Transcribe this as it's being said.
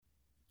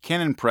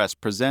Canon Press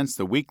presents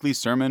the weekly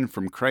sermon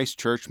from Christ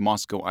Church,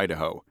 Moscow,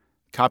 Idaho.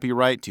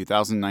 Copyright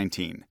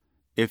 2019.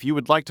 If you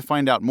would like to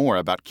find out more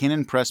about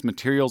Canon Press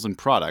materials and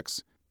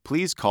products,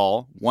 please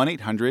call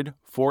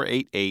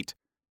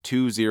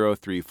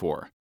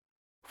 1-800-488-2034.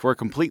 For a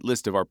complete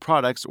list of our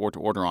products or to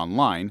order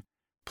online,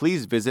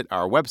 please visit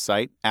our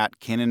website at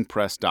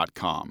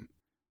canonpress.com.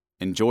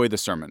 Enjoy the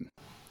sermon.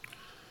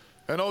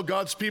 And all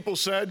God's people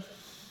said,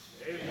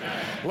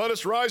 Amen. Let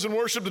us rise and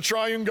worship the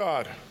triune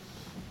God.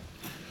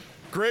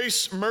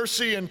 Grace,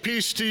 mercy, and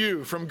peace to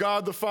you from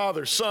God the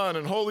Father, Son,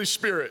 and Holy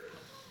Spirit.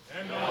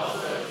 And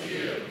also to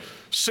you.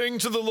 Sing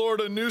to the Lord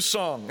a new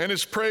song, and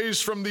his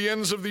praise from the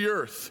ends of the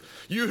earth.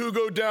 You who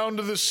go down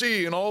to the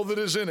sea and all that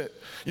is in it,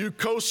 you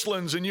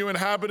coastlands and you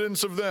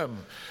inhabitants of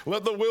them.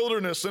 Let the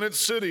wilderness and its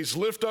cities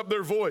lift up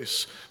their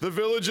voice, the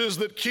villages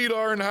that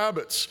Kedar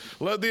inhabits.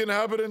 Let the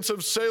inhabitants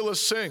of Selah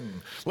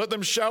sing. Let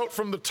them shout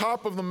from the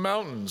top of the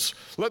mountains.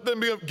 Let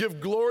them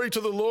give glory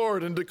to the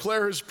Lord and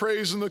declare his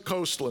praise in the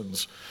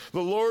coastlands. The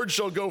Lord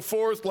shall go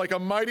forth like a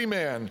mighty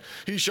man.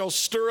 He shall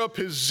stir up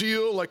his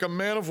zeal like a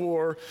man of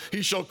war.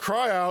 He shall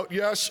cry out,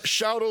 yes,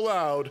 shout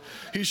aloud.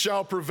 He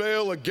shall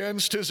prevail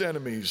against his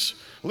enemies.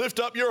 Lift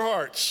up your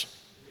hearts.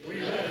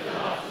 We lift them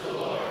up to the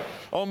Lord.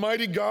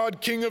 Almighty God,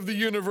 King of the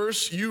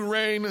universe, you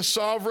reign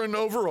sovereign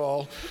over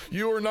all.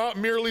 You are not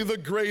merely the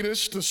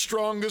greatest, the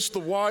strongest, the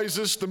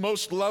wisest, the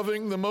most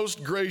loving, the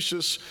most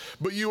gracious,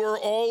 but you are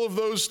all of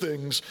those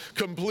things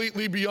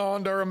completely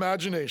beyond our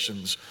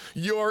imaginations.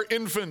 You are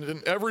infinite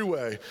in every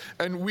way,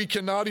 and we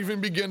cannot even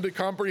begin to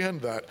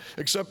comprehend that,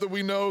 except that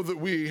we know that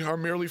we are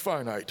merely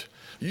finite.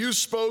 You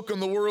spoke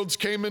and the worlds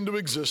came into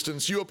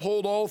existence. You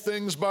uphold all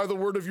things by the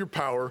word of your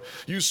power.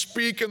 You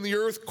speak and the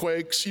earth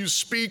quakes. You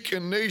speak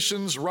and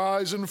nations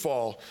rise and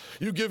fall.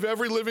 You give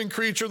every living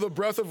creature the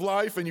breath of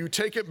life and you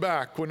take it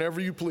back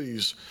whenever you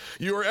please.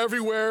 You are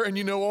everywhere and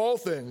you know all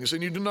things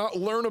and you do not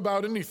learn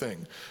about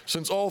anything,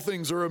 since all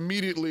things are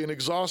immediately and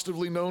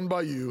exhaustively known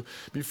by you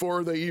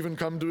before they even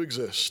come to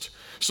exist.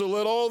 So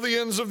let all the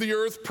ends of the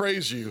earth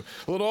praise you.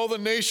 Let all the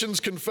nations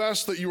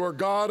confess that you are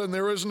God and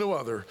there is no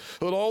other.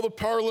 Let all the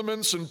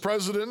parliaments and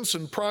presidents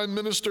and prime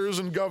ministers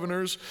and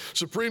governors,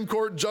 Supreme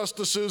Court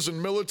justices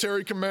and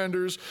military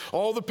commanders,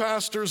 all the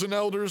pastors and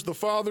elders, the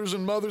fathers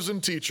and mothers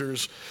and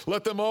teachers,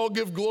 let them all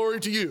give glory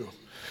to you.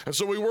 And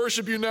so we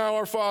worship you now,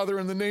 our Father,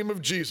 in the name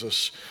of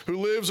Jesus, who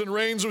lives and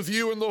reigns with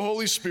you in the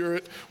Holy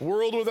Spirit,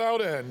 world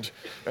without end.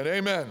 And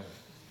amen.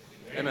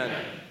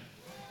 Amen.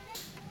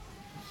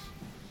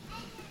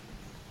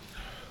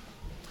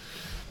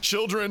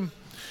 Children,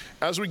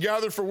 as we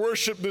gather for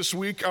worship this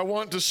week, I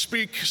want to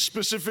speak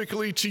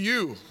specifically to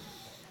you.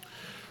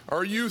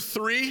 Are you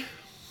 3?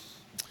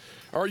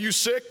 Are you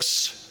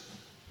 6?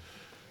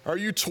 Are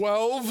you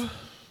 12?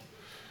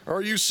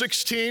 Are you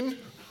 16?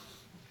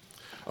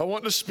 I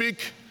want to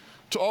speak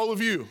to all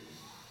of you.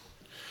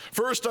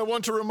 First, I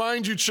want to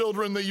remind you,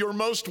 children, that you're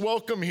most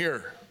welcome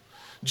here.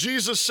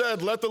 Jesus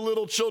said, "Let the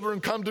little children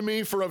come to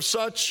me, for of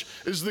such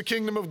is the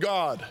kingdom of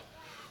God."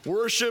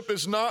 Worship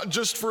is not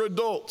just for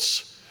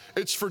adults.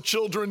 It's for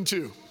children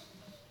too.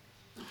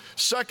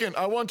 Second,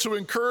 I want to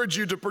encourage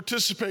you to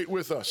participate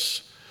with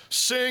us.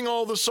 Sing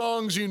all the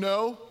songs you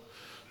know.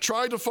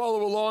 Try to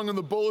follow along in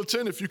the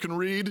bulletin if you can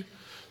read.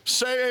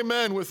 Say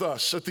amen with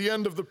us at the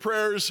end of the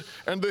prayers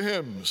and the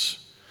hymns.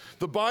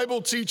 The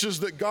Bible teaches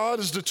that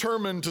God is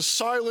determined to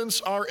silence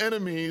our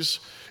enemies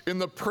in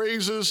the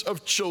praises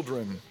of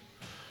children.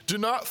 Do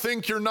not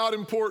think you're not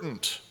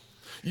important.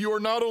 You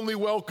are not only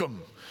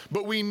welcome,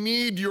 but we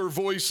need your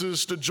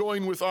voices to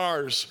join with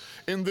ours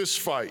in this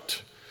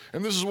fight.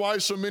 And this is why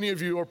so many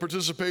of you are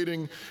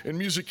participating in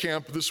music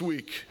camp this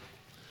week.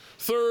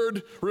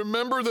 Third,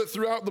 remember that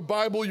throughout the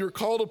Bible you're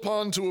called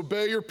upon to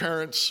obey your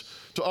parents,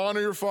 to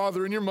honor your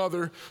father and your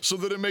mother, so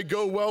that it may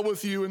go well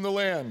with you in the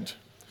land.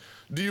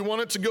 Do you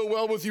want it to go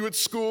well with you at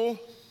school,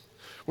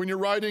 when you're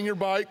riding your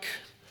bike,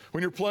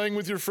 when you're playing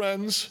with your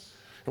friends,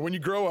 and when you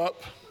grow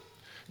up?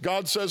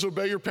 God says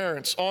obey your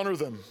parents, honor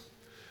them.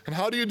 And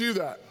how do you do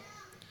that?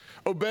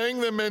 Obeying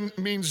them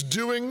means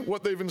doing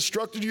what they've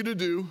instructed you to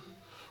do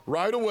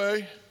right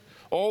away,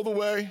 all the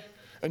way,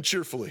 and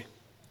cheerfully.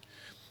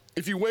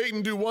 If you wait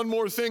and do one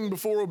more thing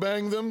before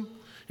obeying them,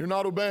 you're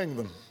not obeying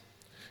them.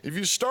 If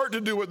you start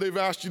to do what they've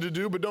asked you to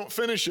do but don't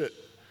finish it,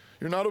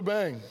 you're not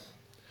obeying.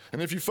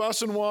 And if you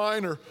fuss and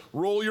whine or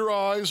roll your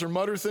eyes or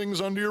mutter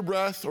things under your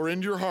breath or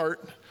into your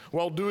heart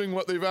while doing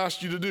what they've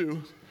asked you to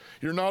do,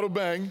 you're not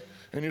obeying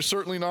and you're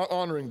certainly not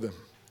honoring them.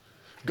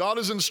 God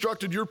has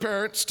instructed your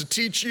parents to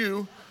teach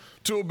you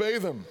to obey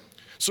them.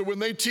 So when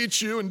they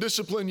teach you and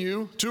discipline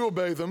you to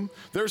obey them,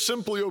 they're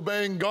simply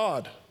obeying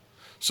God.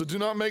 So do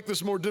not make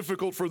this more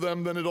difficult for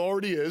them than it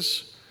already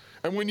is.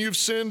 And when you've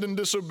sinned and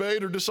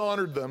disobeyed or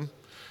dishonored them,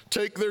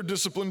 take their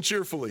discipline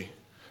cheerfully.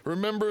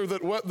 Remember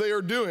that what they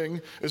are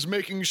doing is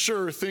making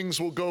sure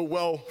things will go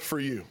well for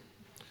you.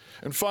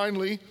 And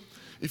finally,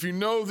 if you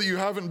know that you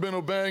haven't been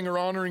obeying or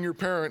honoring your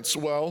parents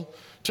well,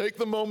 take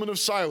the moment of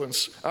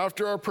silence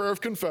after our prayer of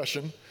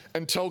confession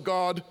and tell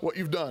God what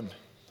you've done.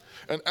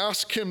 and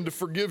ask him to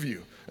forgive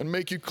you and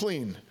make you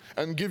clean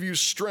and give you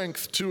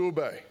strength to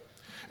obey.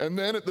 And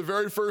then at the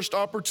very first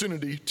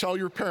opportunity, tell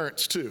your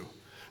parents too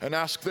and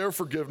ask their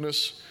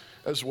forgiveness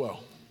as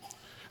well.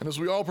 And as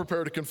we all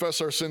prepare to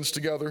confess our sins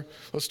together,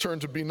 let's turn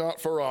to Be Not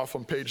Far Off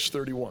on page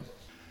 31.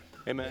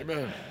 Amen.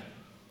 Amen.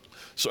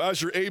 So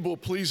as you're able,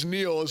 please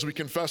kneel as we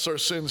confess our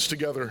sins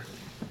together.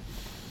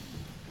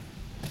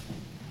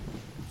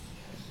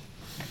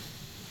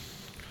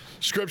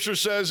 Scripture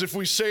says, if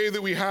we say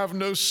that we have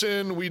no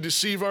sin, we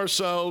deceive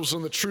ourselves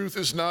and the truth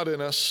is not in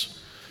us.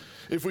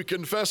 If we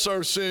confess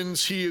our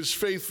sins, he is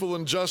faithful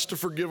and just to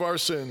forgive our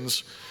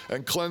sins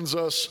and cleanse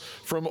us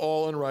from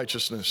all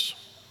unrighteousness.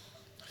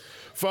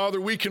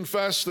 Father, we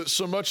confess that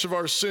so much of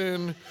our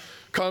sin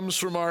comes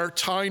from our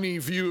tiny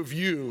view of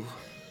you.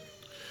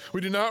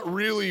 We do not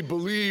really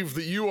believe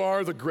that you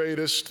are the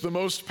greatest, the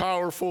most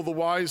powerful, the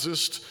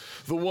wisest,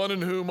 the one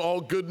in whom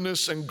all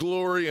goodness and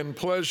glory and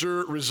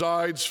pleasure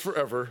resides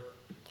forever.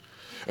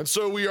 And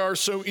so we are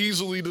so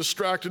easily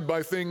distracted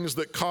by things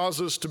that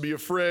cause us to be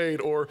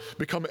afraid or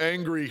become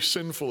angry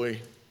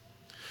sinfully.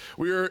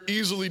 We are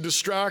easily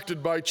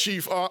distracted by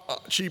cheap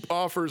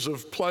offers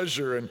of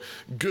pleasure and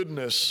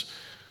goodness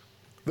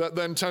that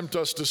then tempt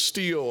us to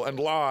steal and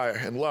lie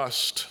and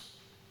lust.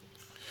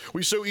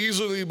 We so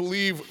easily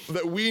believe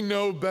that we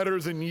know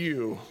better than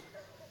you.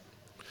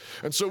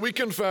 And so we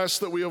confess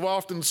that we have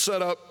often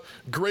set up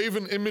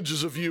graven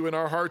images of you in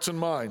our hearts and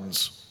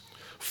minds.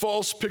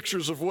 False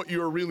pictures of what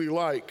you are really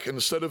like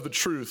instead of the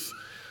truth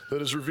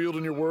that is revealed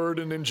in your word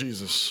and in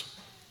Jesus.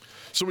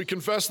 So we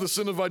confess the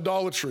sin of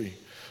idolatry,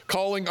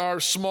 calling our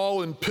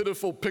small and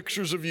pitiful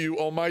pictures of you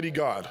Almighty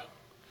God.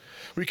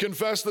 We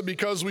confess that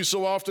because we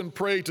so often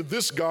pray to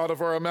this God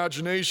of our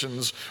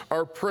imaginations,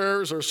 our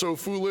prayers are so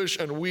foolish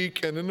and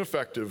weak and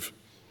ineffective.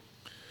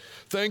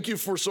 Thank you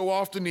for so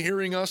often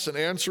hearing us and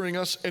answering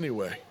us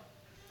anyway.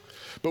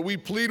 But we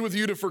plead with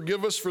you to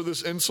forgive us for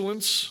this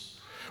insolence.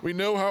 We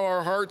know how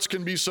our hearts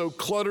can be so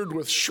cluttered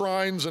with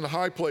shrines and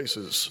high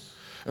places.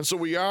 And so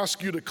we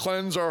ask you to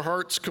cleanse our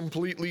hearts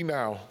completely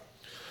now.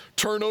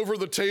 Turn over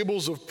the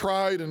tables of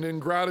pride and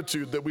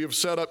ingratitude that we have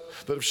set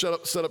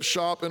up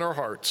shop in our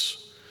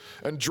hearts,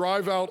 and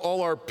drive out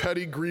all our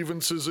petty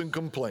grievances and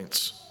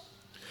complaints.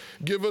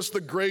 Give us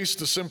the grace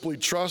to simply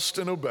trust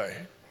and obey.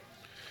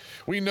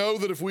 We know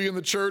that if we in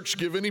the church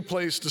give any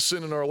place to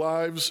sin in our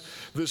lives,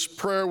 this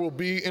prayer will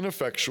be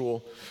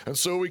ineffectual, and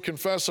so we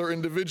confess our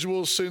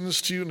individual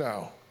sins to you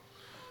now.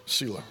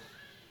 Selah.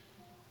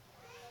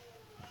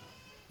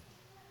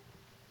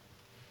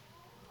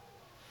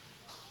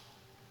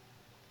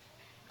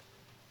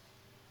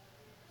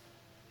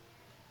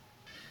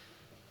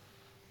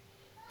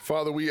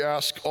 Father, we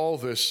ask all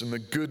this in the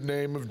good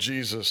name of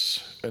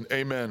Jesus, and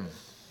amen.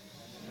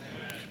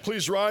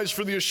 Please rise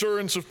for the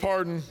assurance of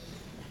pardon.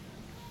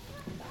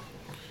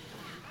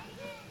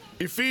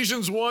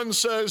 Ephesians 1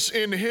 says,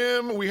 in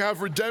him we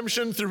have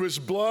redemption through his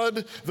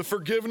blood, the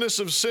forgiveness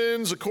of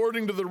sins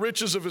according to the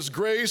riches of his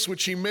grace,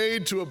 which he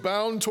made to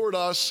abound toward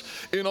us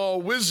in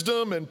all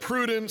wisdom and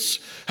prudence,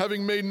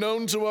 having made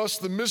known to us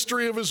the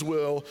mystery of his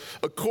will,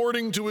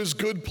 according to his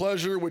good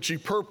pleasure, which he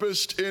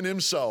purposed in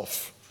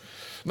himself.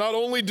 Not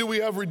only do we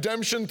have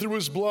redemption through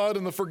his blood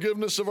and the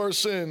forgiveness of our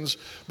sins,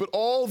 but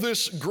all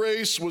this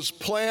grace was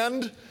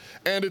planned,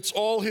 and it's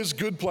all his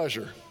good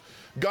pleasure.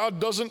 God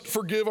doesn't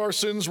forgive our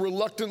sins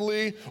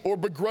reluctantly or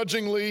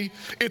begrudgingly.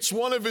 It's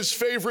one of his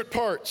favorite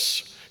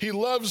parts. He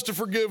loves to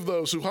forgive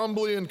those who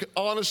humbly and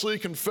honestly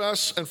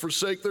confess and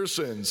forsake their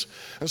sins.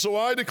 And so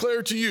I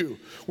declare to you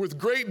with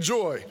great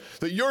joy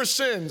that your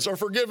sins are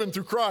forgiven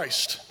through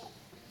Christ.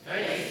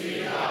 Thanks be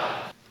to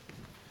God.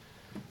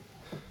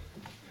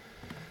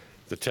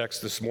 The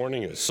text this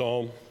morning is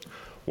Psalm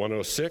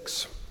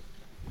 106.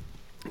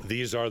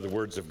 These are the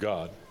words of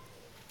God.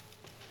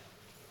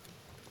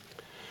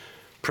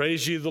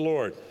 Praise ye the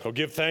Lord. Oh,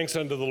 give thanks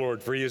unto the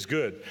Lord, for he is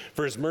good,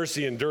 for his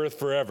mercy endureth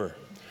forever.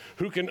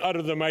 Who can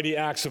utter the mighty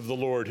acts of the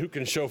Lord? Who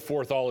can show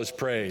forth all his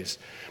praise?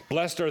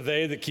 Blessed are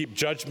they that keep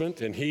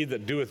judgment, and he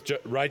that doeth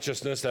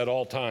righteousness at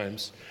all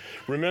times.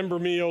 Remember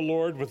me, O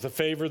Lord, with the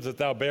favor that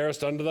thou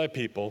bearest unto thy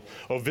people.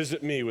 O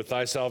visit me with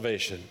thy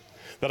salvation.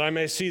 That I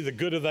may see the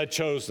good of thy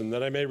chosen,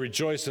 that I may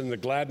rejoice in the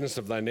gladness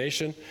of thy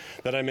nation,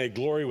 that I may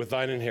glory with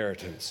thine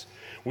inheritance.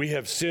 We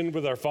have sinned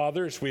with our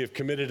fathers, we have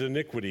committed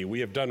iniquity, we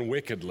have done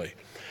wickedly.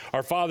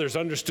 Our fathers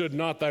understood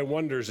not thy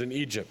wonders in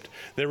Egypt.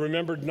 They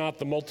remembered not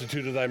the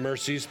multitude of thy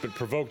mercies, but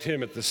provoked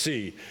him at the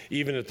sea,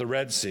 even at the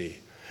Red Sea.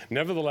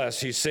 Nevertheless,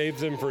 he saved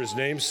them for his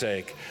name's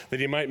sake, that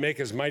he might make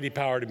his mighty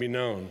power to be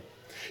known.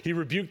 He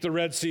rebuked the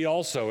Red Sea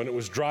also, and it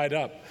was dried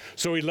up.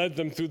 So he led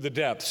them through the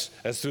depths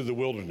as through the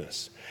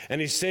wilderness. And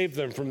he saved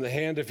them from the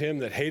hand of him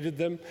that hated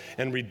them,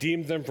 and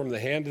redeemed them from the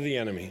hand of the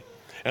enemy.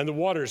 And the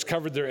waters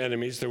covered their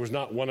enemies, there was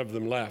not one of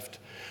them left.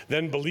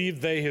 Then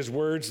believed they his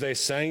words, they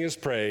sang his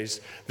praise.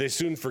 They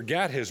soon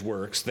forgat his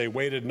works, they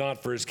waited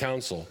not for his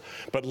counsel,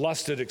 but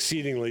lusted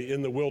exceedingly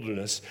in the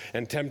wilderness,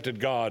 and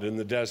tempted God in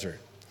the desert.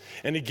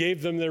 And he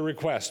gave them their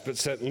request, but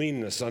sent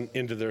leanness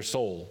into their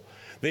soul.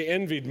 They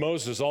envied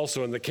Moses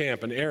also in the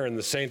camp, and Aaron,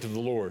 the saint of the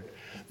Lord.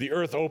 The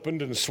earth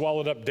opened and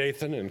swallowed up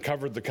Dathan and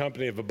covered the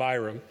company of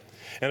Abiram.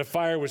 And a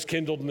fire was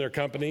kindled in their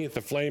company.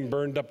 The flame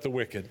burned up the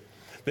wicked.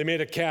 They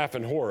made a calf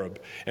in Horeb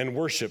and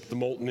worshipped the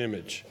molten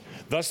image.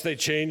 Thus they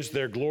changed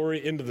their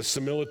glory into the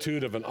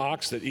similitude of an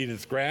ox that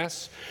eateth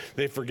grass.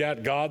 They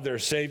forgot God, their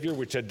Savior,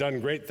 which had done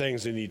great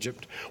things in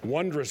Egypt,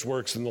 wondrous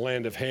works in the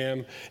land of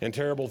Ham, and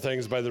terrible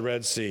things by the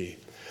Red Sea.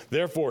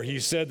 Therefore he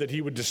said that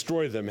he would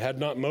destroy them, had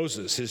not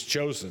Moses, his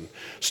chosen,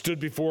 stood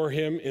before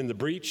him in the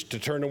breach to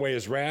turn away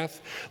his wrath,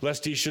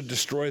 lest he should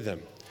destroy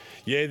them.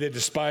 Yea, they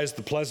despised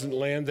the pleasant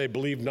land, they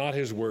believed not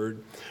his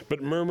word,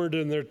 but murmured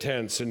in their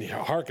tents, and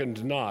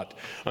hearkened not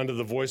unto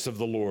the voice of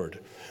the Lord.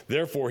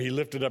 Therefore he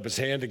lifted up his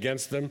hand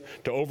against them,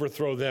 to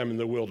overthrow them in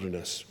the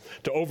wilderness,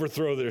 to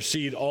overthrow their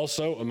seed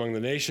also among the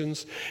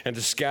nations, and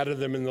to scatter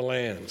them in the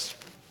lands.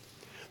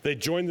 They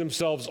joined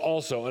themselves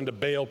also unto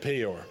Baal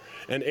Peor,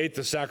 and ate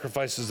the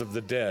sacrifices of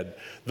the dead.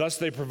 Thus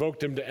they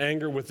provoked him to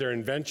anger with their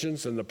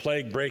inventions, and the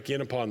plague brake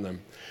in upon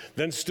them.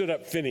 Then stood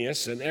up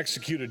Phinehas and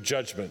executed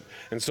judgment,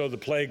 and so the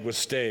plague was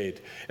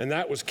stayed. And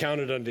that was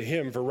counted unto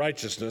him for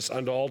righteousness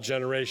unto all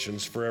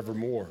generations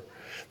forevermore.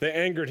 They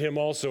angered him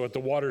also at the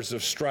waters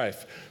of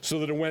strife, so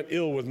that it went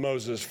ill with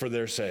Moses for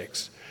their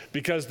sakes.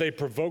 Because they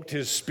provoked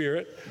his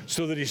spirit,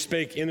 so that he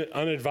spake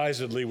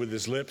unadvisedly with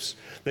his lips.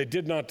 They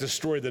did not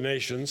destroy the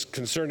nations,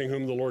 concerning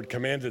whom the Lord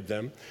commanded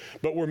them,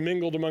 but were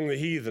mingled among the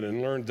heathen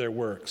and learned their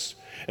works.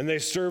 And they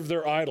served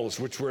their idols,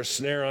 which were a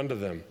snare unto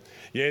them.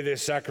 Yea, they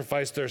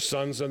sacrificed their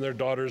sons and their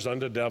daughters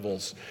unto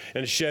devils,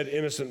 and shed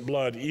innocent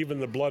blood, even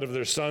the blood of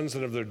their sons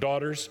and of their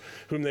daughters,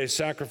 whom they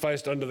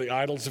sacrificed unto the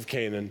idols of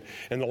Canaan,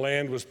 and the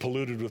land was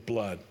polluted with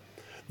blood.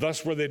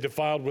 Thus were they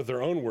defiled with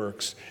their own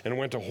works, and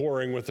went a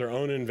whoring with their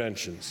own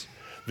inventions.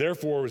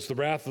 Therefore was the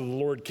wrath of the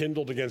Lord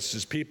kindled against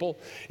his people,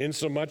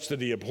 insomuch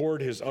that he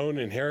abhorred his own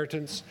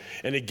inheritance,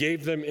 and he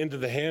gave them into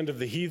the hand of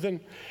the heathen,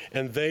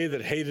 and they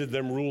that hated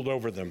them ruled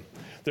over them.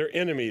 Their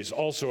enemies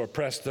also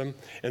oppressed them,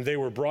 and they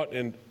were brought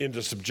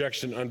into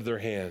subjection under their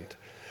hand.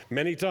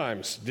 Many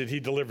times did he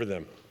deliver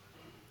them,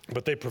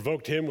 but they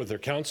provoked him with their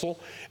counsel,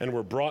 and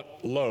were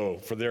brought low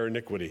for their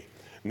iniquity.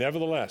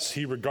 Nevertheless,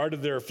 he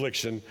regarded their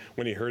affliction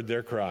when he heard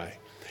their cry.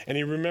 And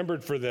he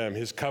remembered for them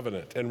his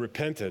covenant, and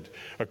repented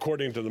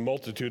according to the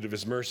multitude of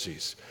his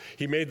mercies.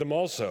 He made them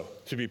also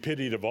to be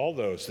pitied of all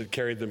those that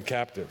carried them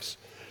captives.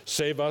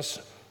 Save us,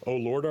 O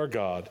Lord our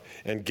God,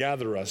 and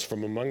gather us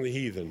from among the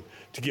heathen,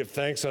 to give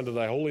thanks unto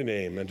thy holy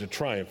name, and to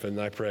triumph in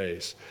thy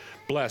praise.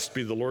 Blessed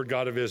be the Lord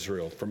God of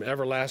Israel, from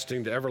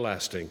everlasting to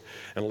everlasting.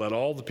 And let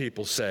all the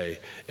people say,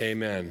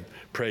 Amen.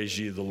 Praise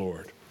ye the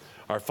Lord.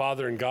 Our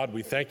Father and God,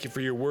 we thank you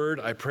for your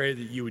word. I pray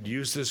that you would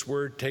use this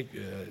word,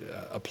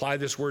 apply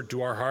this word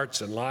to our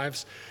hearts and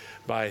lives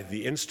by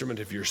the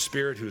instrument of your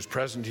Spirit who is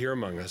present here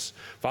among us.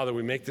 Father,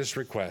 we make this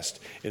request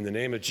in the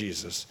name of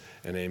Jesus,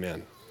 and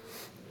amen.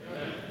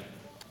 Amen.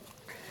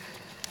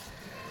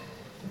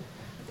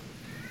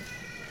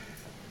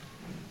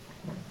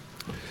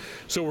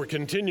 So we're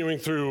continuing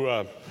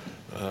through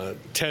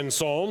 10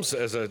 Psalms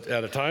at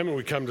a time, and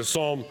we come to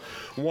Psalm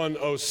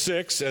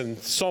 106. And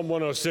Psalm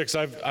 106,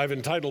 I've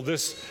entitled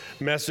this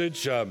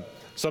message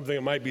something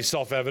that might be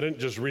self-evident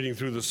just reading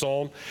through the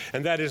psalm,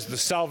 and that is the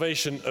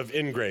salvation of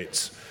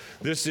ingrates.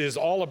 This is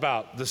all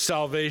about the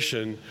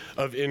salvation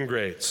of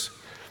ingrates,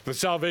 the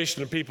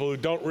salvation of people who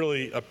don't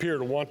really appear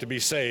to want to be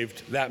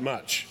saved that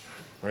much.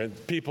 Right?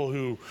 People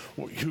who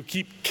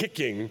keep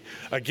kicking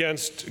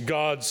against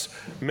God's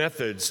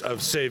methods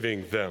of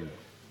saving them.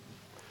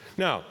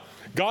 Now,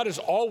 God is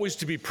always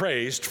to be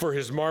praised for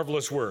his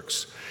marvelous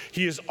works.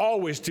 He is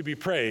always to be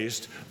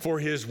praised for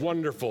his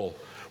wonderful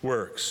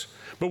works.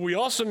 But we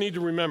also need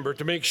to remember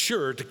to make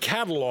sure to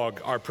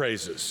catalog our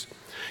praises.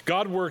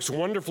 God works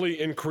wonderfully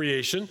in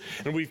creation,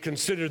 and we've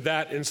considered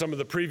that in some of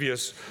the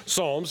previous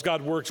Psalms.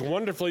 God works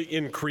wonderfully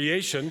in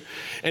creation,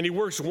 and he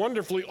works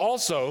wonderfully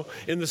also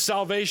in the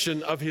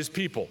salvation of his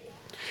people.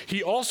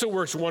 He also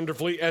works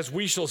wonderfully, as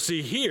we shall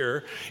see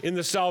here, in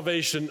the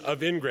salvation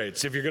of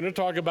ingrates. If you're going to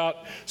talk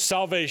about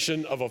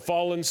salvation of a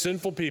fallen,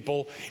 sinful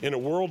people in a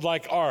world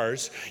like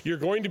ours, you're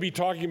going to be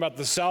talking about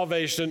the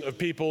salvation of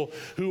people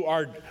who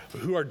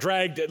are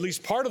dragged at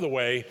least part of the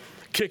way,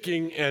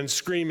 kicking and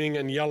screaming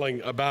and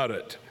yelling about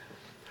it.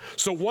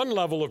 So one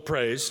level of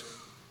praise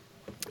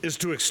is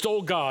to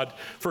extol God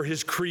for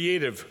his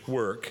creative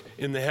work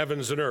in the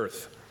heavens and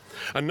earth.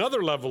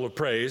 Another level of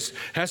praise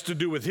has to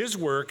do with his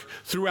work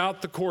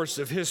throughout the course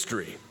of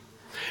history.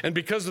 And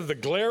because of the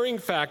glaring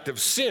fact of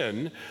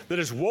sin that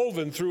is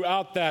woven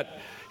throughout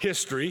that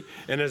history,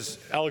 and as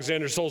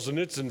Alexander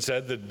Solzhenitsyn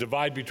said, the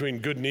divide between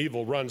good and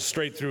evil runs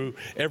straight through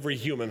every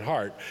human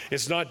heart.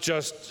 It's not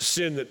just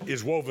sin that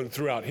is woven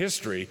throughout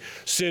history.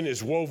 Sin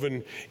is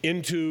woven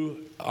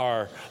into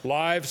our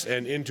lives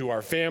and into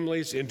our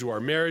families, into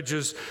our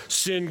marriages.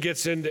 Sin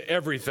gets into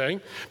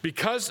everything.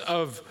 Because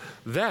of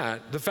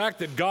that, the fact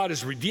that God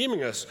is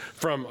redeeming us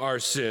from our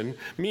sin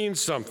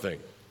means something.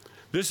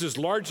 This is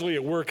largely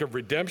a work of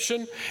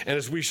redemption, and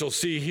as we shall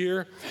see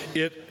here,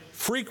 it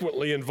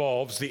frequently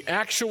involves the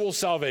actual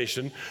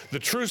salvation, the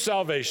true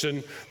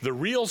salvation, the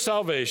real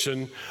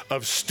salvation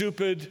of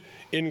stupid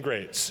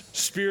ingrates,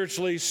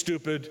 spiritually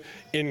stupid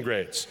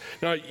ingrates.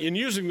 Now, in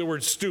using the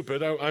word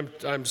stupid, I'm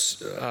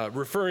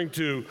referring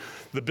to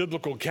the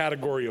biblical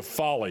category of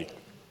folly.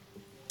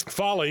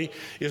 Folly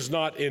is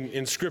not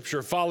in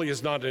Scripture, folly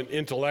is not an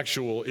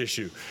intellectual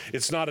issue.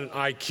 It's not an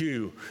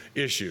IQ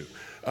issue.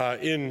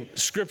 In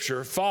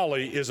Scripture,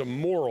 folly is a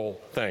moral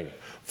thing.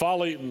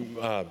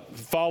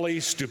 Folly,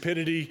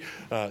 stupidity,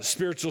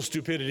 spiritual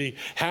stupidity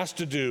has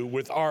to do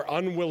with our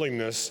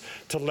unwillingness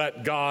to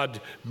let God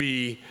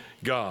be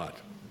God.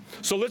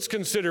 So let's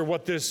consider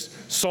what this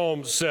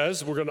psalm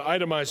says. We're going to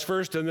itemize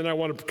first, and then I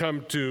want to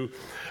come to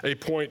a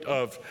point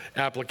of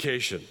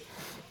application.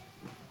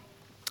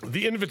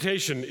 The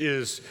invitation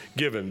is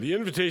given. The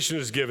invitation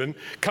is given.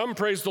 Come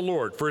praise the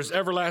Lord for his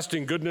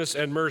everlasting goodness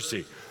and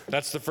mercy.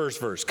 That's the first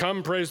verse.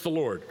 Come praise the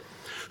Lord.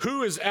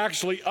 Who is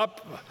actually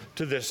up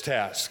to this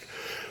task?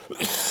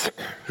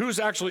 Who's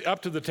actually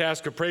up to the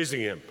task of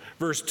praising him?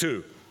 Verse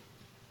 2.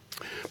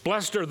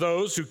 Blessed are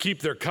those who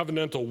keep their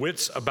covenantal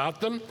wits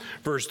about them.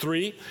 Verse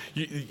 3,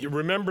 you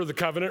remember the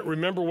covenant,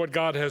 remember what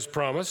God has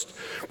promised.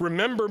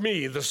 Remember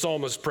me, the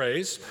psalmist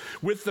prays,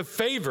 with the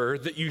favor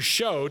that you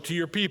show to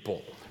your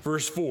people.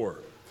 Verse 4,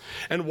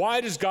 and why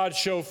does God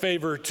show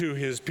favor to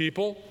his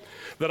people?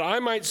 That I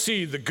might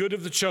see the good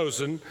of the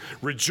chosen,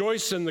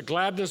 rejoice in the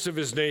gladness of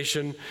his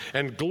nation,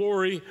 and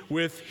glory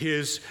with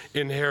his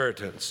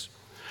inheritance.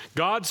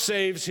 God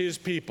saves his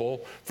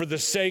people for the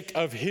sake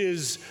of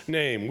his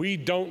name. We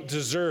don't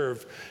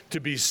deserve to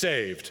be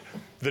saved.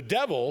 The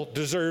devil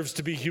deserves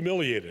to be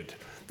humiliated.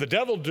 The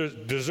devil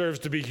deserves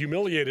to be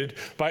humiliated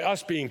by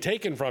us being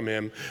taken from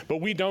him, but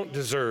we don't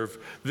deserve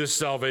this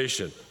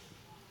salvation.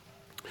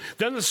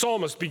 Then the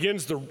psalmist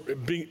begins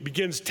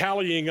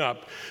tallying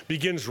up,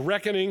 begins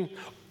reckoning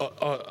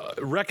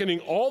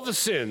all the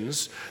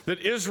sins that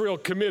Israel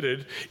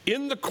committed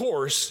in the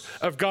course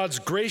of God's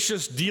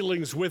gracious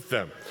dealings with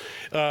them.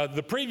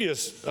 The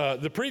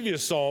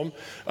previous psalm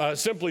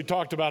simply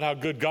talked about how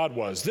good God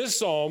was. This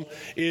psalm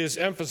is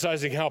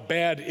emphasizing how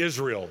bad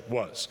Israel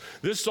was.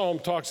 This psalm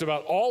talks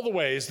about all the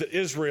ways that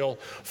Israel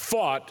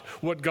fought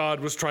what God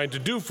was trying to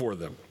do for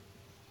them.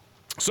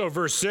 So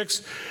verse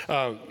 6,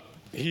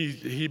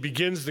 he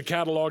begins the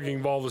cataloging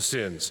of all the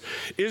sins.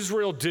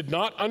 Israel did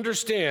not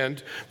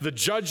understand the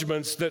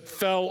judgments that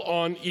fell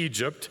on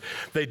Egypt.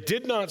 They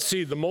did not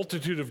see the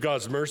multitude of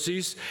God's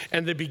mercies,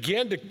 and they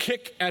began to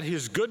kick at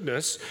his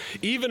goodness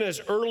even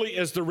as early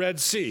as the Red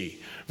Sea.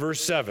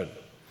 Verse 7.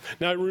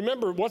 Now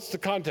remember, what's the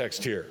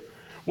context here?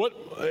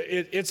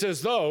 It's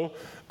as though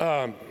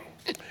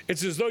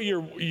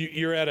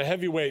you're at a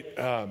heavyweight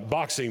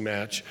boxing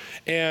match,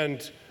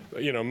 and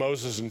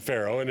Moses and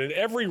Pharaoh, and in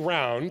every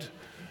round,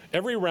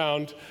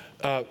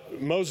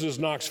 Moses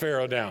knocks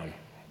Pharaoh down.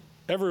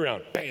 Every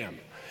round, bam.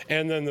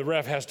 And then the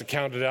ref has to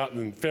count it out,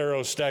 and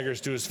Pharaoh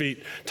staggers to his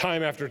feet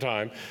time after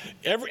time.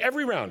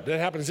 Every round, that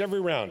happens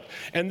every round.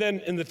 And then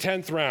in the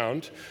 10th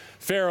round,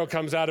 Pharaoh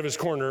comes out of his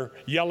corner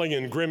yelling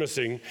and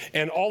grimacing,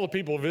 and all the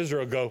people of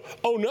Israel go,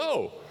 oh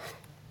no,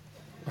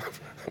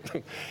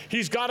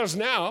 he's got us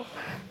now.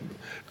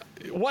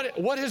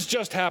 What has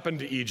just happened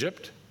to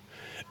Egypt?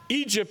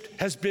 Egypt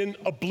has been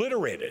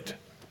obliterated.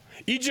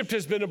 Egypt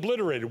has been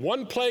obliterated,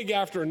 one plague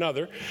after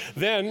another.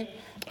 Then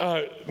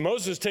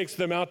Moses takes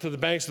them out to the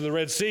banks of the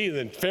Red Sea, and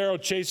then Pharaoh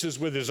chases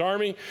with his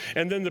army,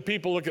 and then the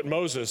people look at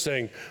Moses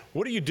saying,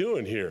 what are you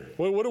doing here?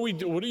 What are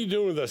you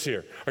doing with us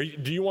here?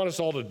 Do you want us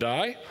all to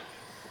die?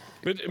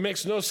 It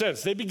makes no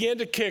sense. They began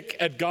to kick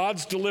at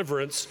God's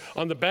deliverance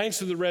on the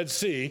banks of the Red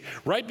Sea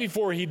right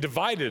before he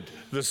divided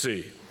the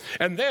sea.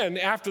 And then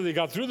after they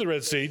got through the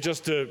Red Sea,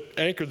 just to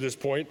anchor this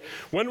point,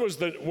 when was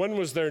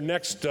their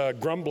next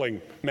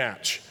grumbling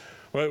match?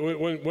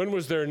 When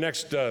was their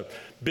next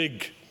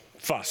big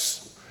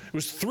fuss? It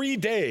was 3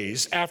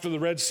 days after the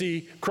Red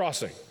Sea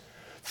crossing.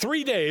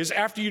 3 days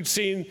after you'd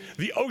seen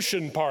the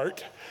ocean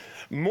part,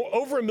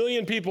 over 1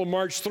 million people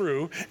marched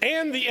through,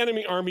 and the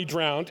enemy army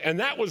drowned, and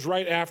that was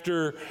right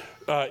after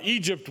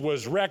Egypt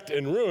was wrecked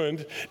and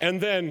ruined,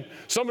 and then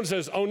someone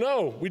says, oh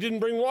no, we didn't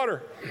bring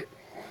water.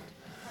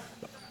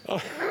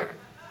 Oh.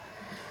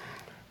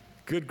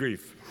 Good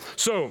grief.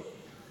 So,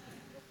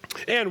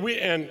 and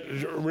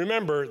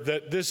remember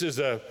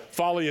that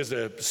folly is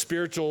a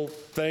spiritual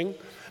thing,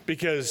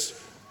 because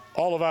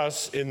all of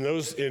us in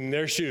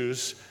their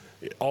shoes,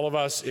 all of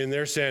us in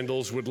their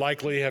sandals would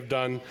likely have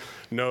done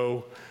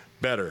no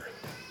better.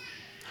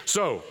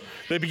 So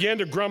they began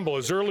to grumble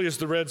as early as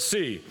the Red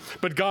Sea,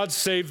 but God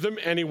saved them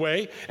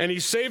anyway, and he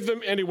saved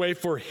them anyway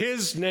for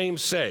his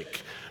name's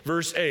sake.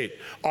 Verse 8,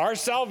 our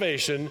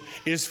salvation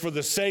is for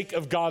the sake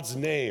of God's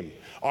name.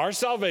 Our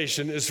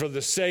salvation is for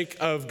the sake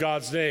of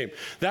God's name.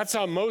 That's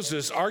how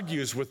Moses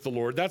argues with the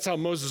Lord. That's how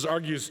Moses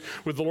argues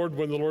with the Lord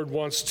when the Lord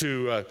wants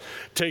to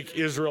take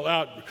Israel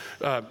out.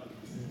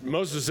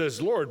 Moses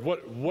says, Lord,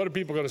 what are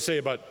people going to say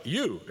about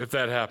you if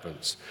that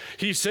happens?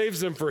 He saves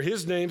them for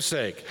his name's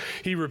sake.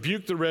 He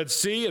rebuked the Red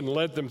Sea and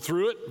led them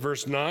through it.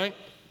 Verse 9.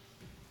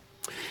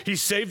 He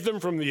saved them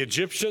from the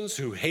Egyptians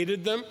who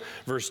hated them,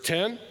 verse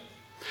 10.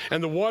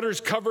 And the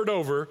waters covered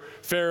over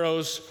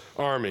Pharaoh's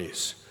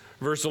armies,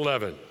 verse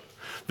 11.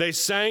 They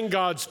sang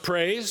God's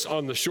praise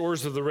on the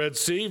shores of the Red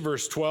Sea,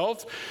 verse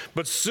 12,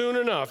 but soon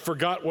enough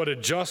forgot what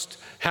had just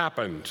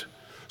happened.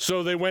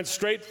 So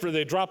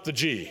they dropped the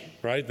G,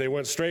 right? They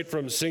went straight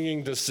from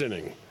singing to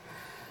sinning.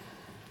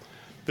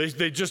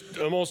 They just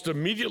almost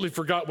immediately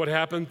forgot what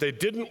happened. They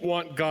didn't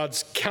want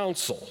God's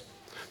counsel.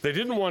 They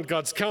didn't want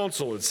God's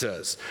counsel, it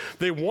says.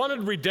 They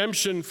wanted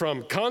redemption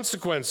from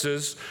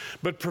consequences,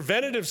 but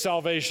preventative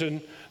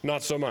salvation,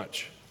 not so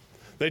much.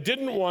 They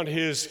didn't want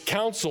his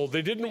counsel.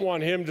 They didn't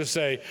want him to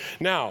say,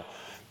 now,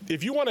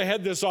 if you want to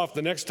head this off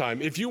the next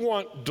time, if you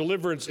want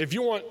deliverance, if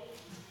you want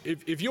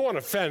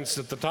a fence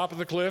at the top of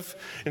the cliff,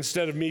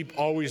 instead of me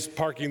always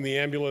parking the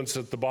ambulance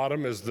at the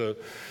bottom, as the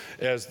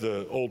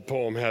old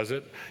poem has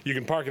it, you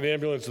can park an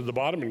ambulance at the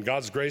bottom, and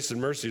God's grace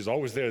and mercy is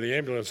always there. The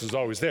ambulance is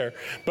always there.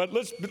 But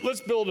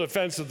let's build a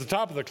fence at the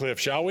top of the cliff,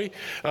 shall we?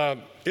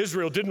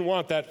 Israel didn't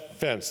want that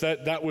fence.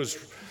 That was,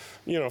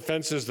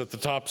 fences at the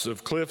tops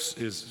of cliffs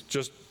is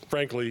just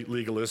frankly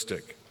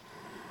legalistic.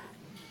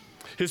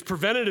 His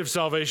preventative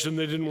salvation,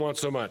 they didn't want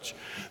so much.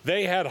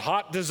 They had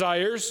hot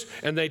desires,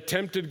 and they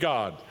tempted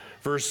God.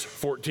 Verse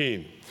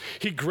 14.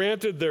 He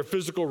granted their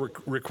physical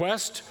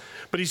request,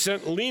 but he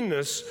sent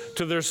leanness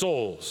to their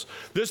souls.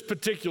 This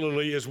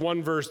particularly is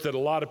one verse that a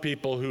lot of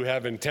people who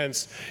have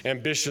intense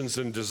ambitions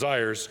and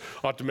desires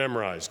ought to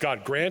memorize.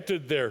 God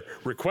granted their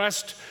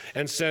request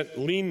and sent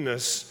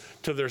leanness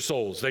to their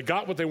souls. They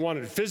got what they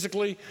wanted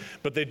physically,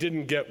 but they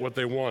didn't get what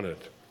they wanted.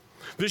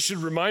 This should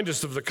remind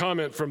us of the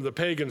comment from the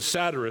pagan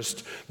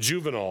satirist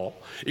Juvenal,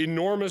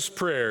 enormous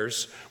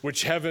prayers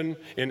which heaven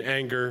in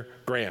anger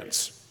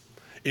grants.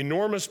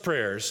 Enormous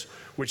prayers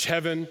which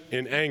heaven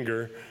in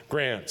anger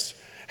grants.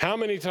 How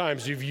many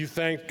times have you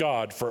thanked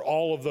God for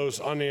all of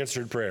those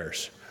unanswered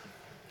prayers?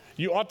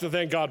 You ought to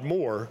thank God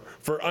more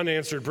for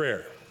unanswered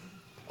prayer.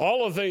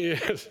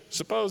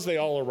 Suppose they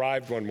all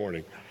arrived one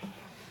morning.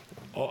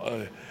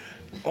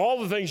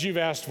 All the things you've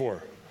asked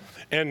for.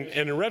 And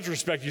in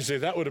retrospect, you say,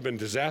 that would have been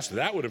disaster.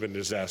 That would have been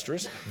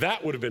disastrous.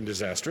 That would have been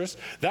disastrous.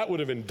 That would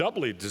have been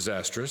doubly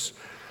disastrous.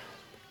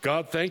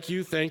 God, thank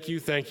you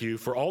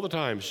for all the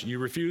times you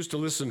refused to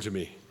listen to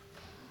me.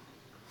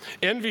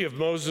 Envy of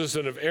Moses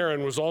and of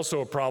Aaron was also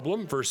a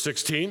problem, verse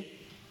 16,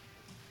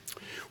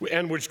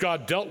 and which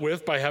God dealt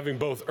with by having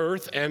both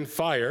earth and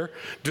fire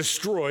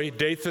destroy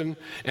Dathan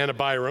and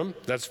Abiram.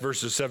 That's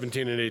verses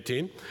 17 and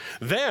 18.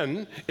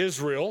 Then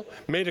Israel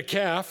made a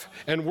calf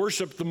and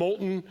worshiped the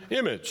molten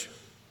image.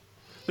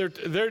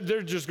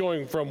 They're just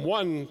going from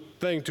one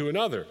thing to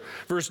another.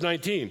 Verse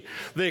 19,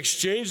 they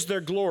exchanged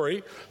their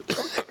glory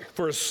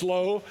for a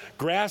slow,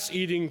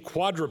 grass-eating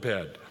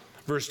quadruped.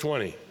 Verse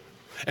 20.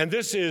 And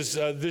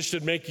this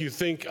should make you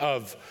think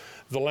of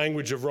the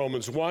language of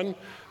Romans 1,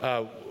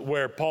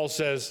 where Paul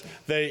says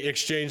they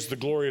exchanged the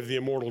glory of the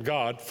immortal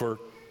God for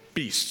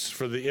beasts,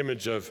 for the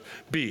image of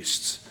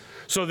beasts.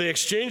 So they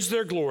exchanged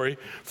their glory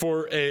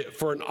for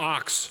an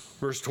ox,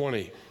 verse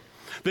 20.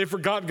 They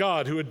forgot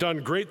God, who had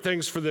done great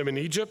things for them in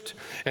Egypt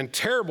and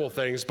terrible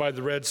things by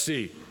the Red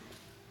Sea.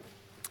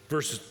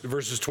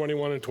 Verses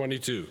 21 and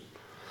 22.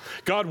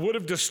 God would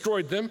have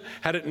destroyed them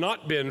had it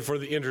not been for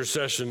the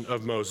intercession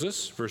of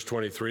Moses, verse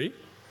 23.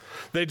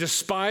 They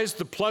despised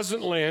the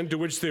pleasant land to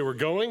which they were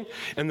going,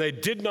 and they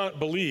did not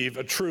believe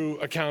a true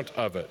account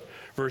of it,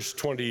 verse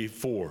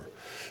 24.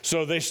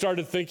 So they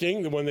started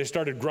thinking, when they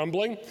started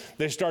grumbling,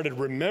 they started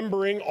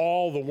remembering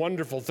all the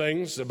wonderful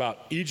things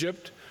about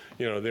Egypt.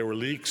 There were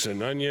leeks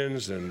and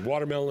onions and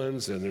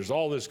watermelons, and there's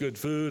all this good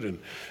food, and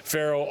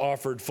Pharaoh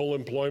offered full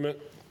employment.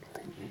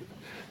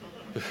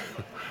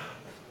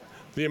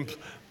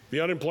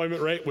 The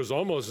unemployment rate was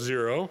almost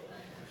zero.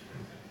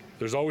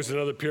 There's always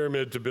another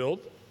pyramid to build.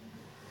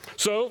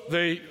 So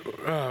they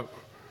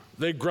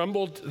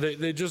grumbled.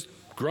 They just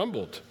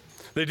grumbled.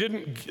 They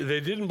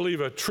didn't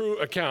believe a true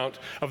account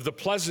of the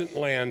pleasant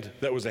land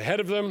that was ahead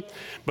of them,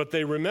 but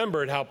they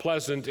remembered how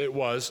pleasant it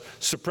was,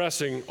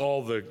 suppressing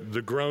all the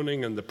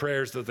groaning and the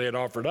prayers that they had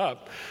offered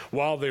up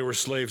while they were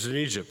slaves in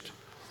Egypt.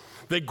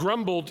 They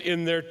grumbled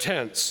in their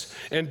tents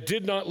and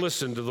did not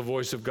listen to the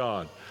voice of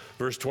God.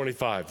 Verse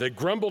 25, they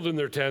grumbled in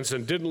their tents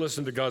and didn't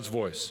listen to God's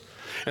voice.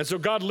 And so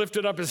God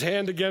lifted up his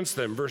hand against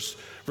them,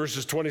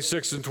 verses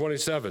 26 and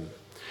 27.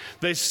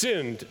 They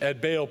sinned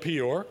at Baal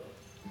Peor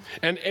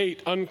and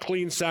ate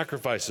unclean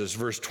sacrifices,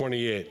 verse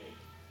 28.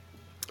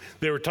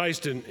 They were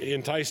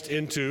enticed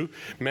into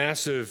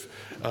massive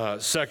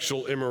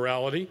sexual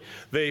immorality.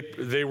 They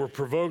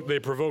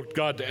provoked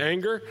God to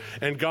anger,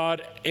 and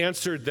God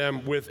answered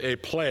them with a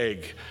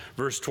plague,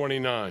 verse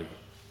 29.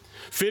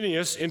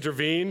 Phinehas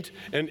intervened,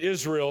 and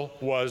Israel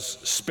was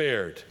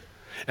spared.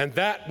 And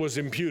that was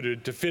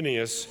imputed to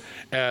Phinehas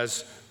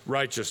as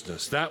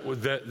righteousness.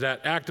 That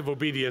act of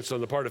obedience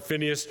on the part of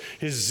Phinehas,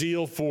 his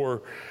zeal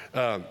for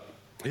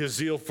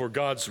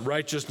God's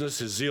righteousness,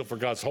 his zeal for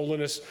God's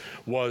holiness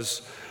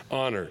was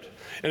honored.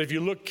 And if you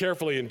look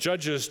carefully in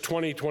Judges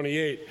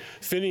 20:28,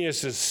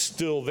 Phinehas is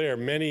still there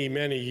many,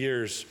 many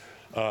years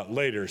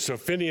later. So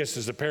Phinehas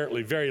is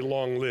apparently very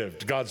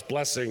long-lived. God's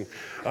blessing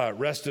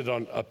rested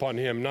upon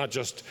him, not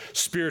just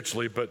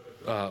spiritually, but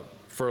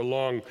for a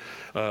long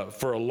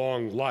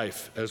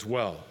life as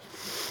well.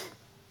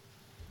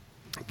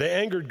 They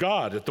angered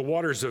God at the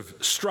waters of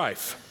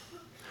strife,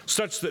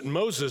 such that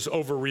Moses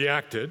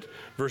overreacted,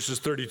 verses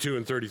 32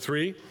 and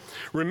 33.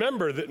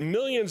 Remember that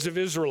millions of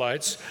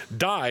Israelites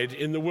died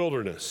in the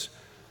wilderness,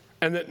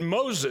 and that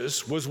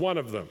Moses was one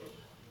of them.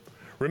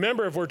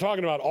 Remember, if we're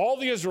talking about all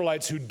the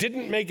Israelites who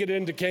didn't make it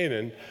into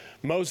Canaan,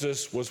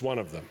 Moses was one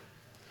of them.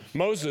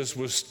 Moses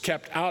was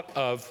kept out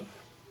of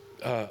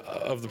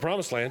the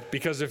promised land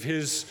because of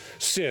his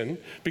sin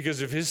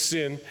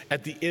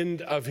at the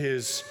end of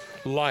his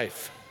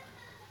life.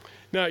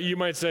 Now, you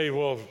might say,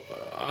 well,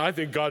 I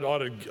think God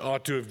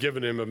ought to have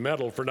given him a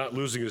medal for not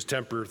losing his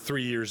temper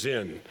 3 years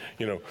in,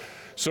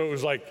 So it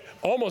was like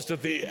almost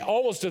at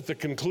the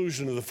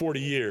conclusion of the 40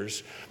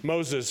 years,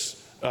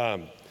 Moses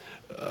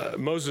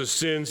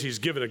sins. He's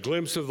given a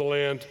glimpse of the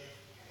land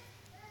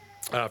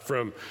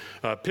from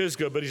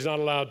Pisgah, but he's not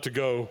allowed to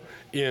go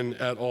in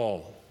at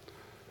all.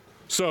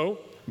 So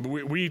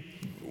we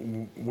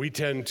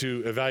tend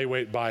to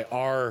evaluate by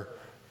our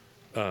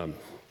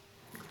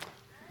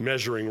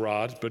measuring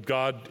rod, but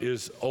God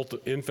is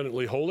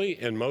infinitely holy,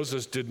 and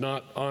Moses did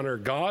not honor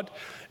God.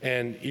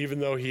 And even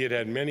though he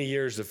had many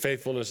years of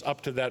faithfulness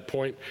up to that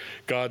point,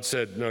 God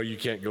said, no, you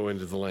can't go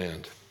into the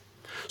land.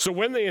 So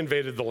when they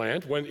invaded the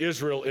land, when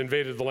Israel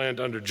invaded the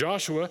land under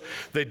Joshua,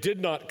 they did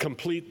not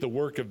complete the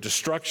work of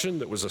destruction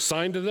that was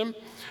assigned to them,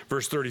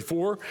 verse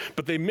 34,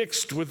 but they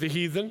mixed with the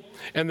heathen,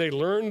 and they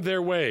learned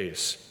their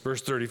ways,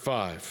 verse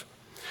 35.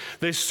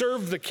 They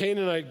served the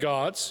Canaanite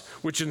gods,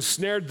 which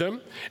ensnared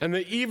them, and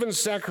they even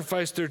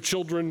sacrificed their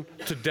children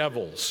to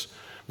devils,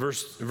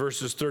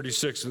 verses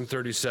 36 and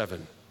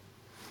 37.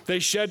 They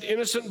shed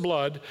innocent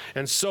blood,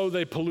 and so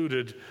they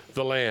polluted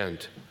the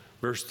land,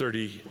 verse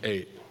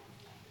 38.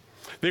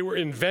 They were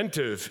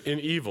inventive in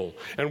evil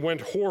and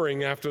went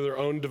whoring after their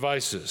own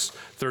devices,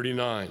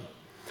 39.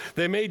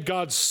 They made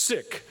God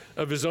sick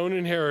of his own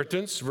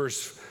inheritance,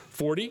 verse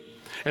 40,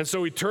 and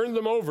so he turned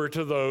them over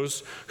to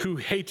those who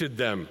hated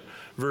them,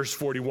 verse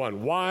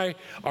 41. Why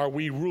are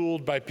we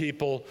ruled by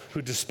people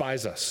who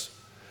despise us?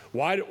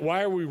 Why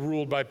are we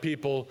ruled by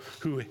people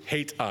who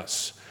hate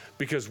us?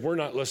 Because we're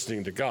not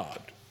listening to God,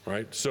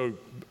 right? So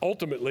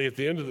ultimately, at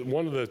the end of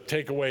one of the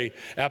takeaway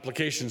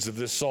applications of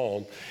this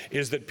psalm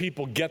is that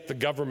people get the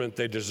government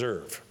they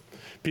deserve.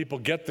 People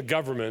get the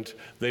government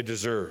they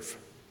deserve.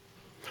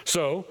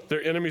 So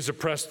their enemies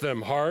oppressed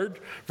them hard,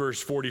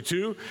 verse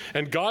 42,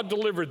 and God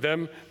delivered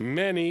them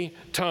many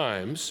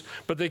times,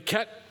 but they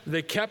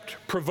kept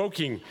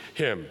provoking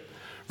him,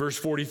 verse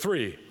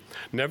 43.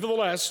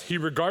 Nevertheless, he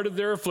regarded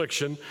their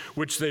affliction,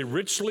 which they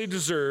richly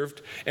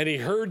deserved, and he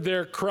heard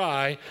their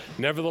cry,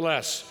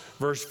 nevertheless,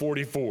 verse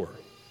 44.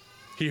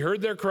 He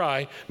heard their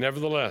cry,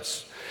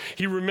 nevertheless.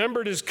 He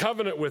remembered his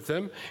covenant with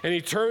them, and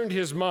he turned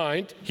his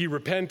mind, he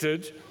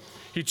repented.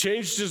 He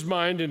changed his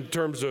mind in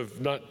terms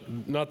of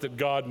not that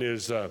God in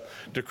his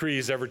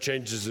decrees ever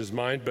changes his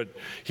mind, but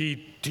he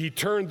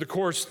turned the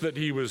course that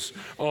he was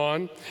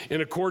on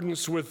in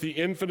accordance with the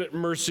infinite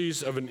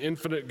mercies of an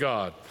infinite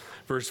God,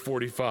 verse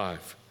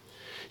 45.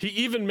 He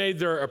even made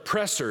their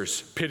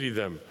oppressors pity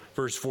them,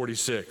 verse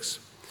 46.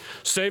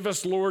 Save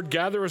us, Lord,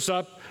 gather us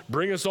up,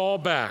 bring us all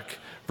back,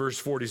 verse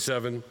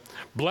 47.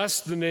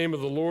 Bless the name of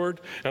the Lord,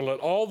 and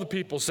let all the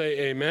people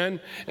say amen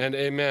and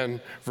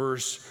amen,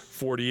 verse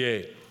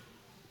 48.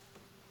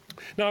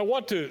 Now, I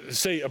want to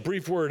say a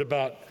brief word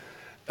about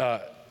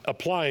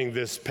applying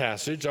this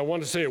passage. I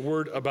want to say a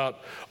word about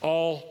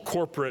all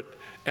corporate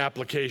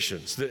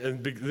applications.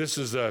 And this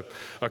is a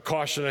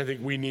caution I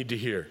think we need to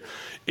hear.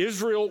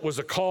 Israel was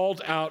a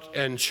called out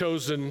and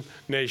chosen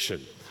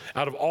nation.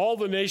 Out of all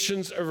the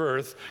nations of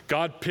earth,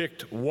 God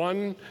picked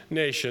one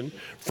nation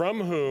from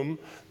whom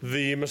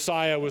the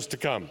Messiah was to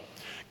come.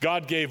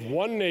 God gave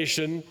one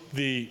nation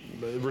the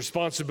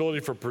responsibility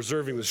for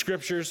preserving the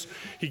scriptures.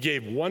 He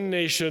gave one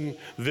nation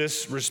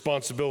this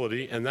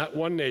responsibility, and that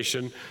one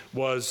nation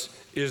was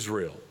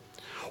Israel.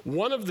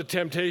 One of the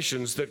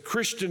temptations that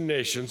Christian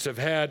nations have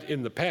had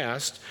in the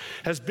past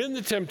has been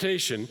the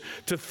temptation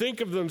to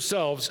think of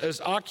themselves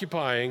as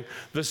occupying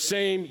the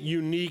same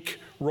unique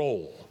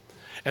role,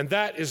 and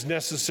that is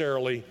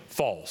necessarily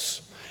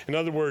false. In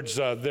other words,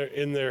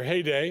 in their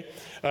heyday,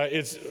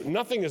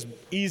 nothing is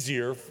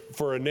easier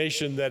for a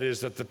nation that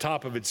is at the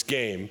top of its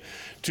game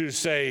to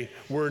say,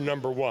 we're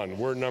number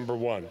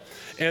one.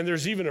 And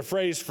there's even a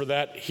phrase for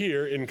that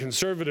here in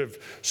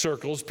conservative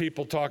circles.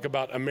 People talk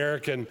about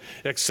American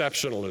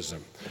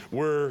exceptionalism.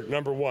 We're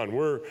number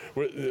one.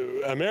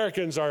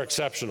 Americans are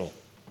exceptional.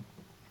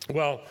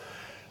 Well,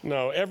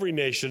 no, every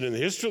nation in the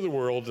history of the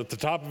world at the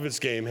top of its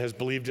game has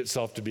believed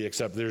itself to be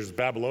exceptional. There's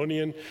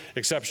Babylonian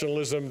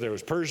exceptionalism, there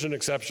was Persian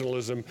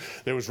exceptionalism,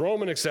 there was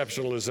Roman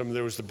exceptionalism,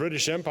 there was the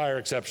British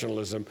Empire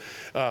exceptionalism.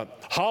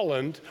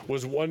 Holland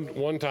was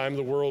one time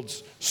the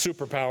world's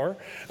superpower,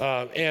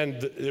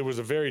 and it was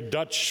a very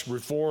Dutch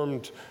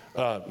reformed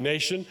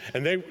nation,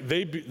 and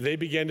they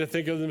began to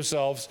think of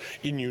themselves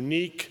in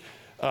unique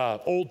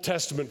Old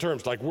Testament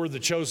terms, like we're the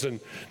chosen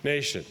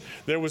nation.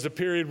 There was a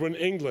period when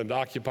England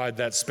occupied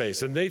that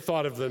space, and they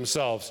thought of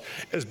themselves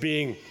as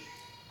being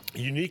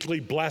uniquely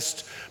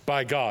blessed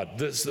by God,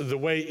 the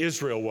way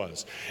Israel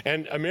was.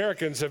 And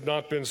Americans have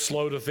not been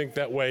slow to think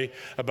that way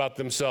about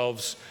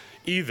themselves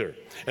either.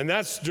 And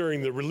that's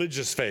during the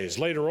religious phase.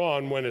 Later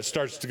on, when it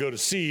starts to go to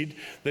seed,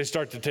 they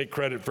start to take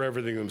credit for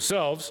everything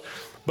themselves.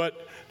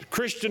 But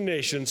Christian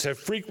nations have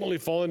frequently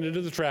fallen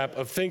into the trap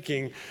of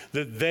thinking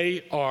that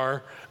they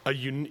are a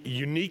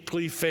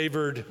uniquely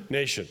favored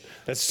nation.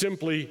 That's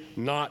simply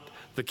not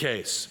the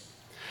case.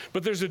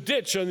 But there's a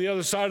ditch on the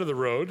other side of the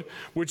road,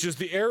 which is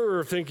the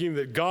error of thinking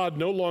that God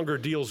no longer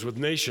deals with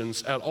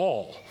nations at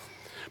all.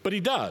 But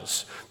he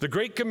does. The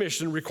Great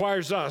Commission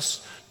requires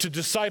us to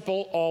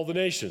disciple all the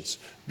nations.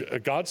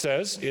 God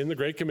says in the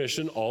Great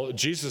Commission,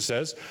 Jesus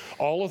says,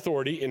 all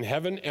authority in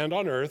heaven and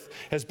on earth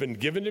has been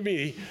given to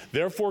me.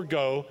 Therefore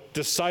go,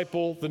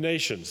 disciple the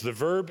nations. The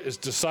verb is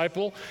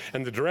disciple,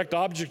 and the direct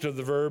object of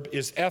the verb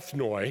is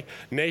ethnoi,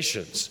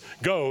 nations.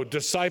 Go,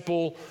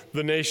 disciple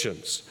the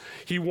nations.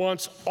 He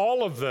wants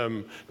all of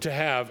them to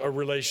have a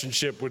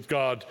relationship with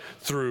God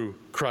through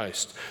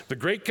Christ. The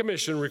Great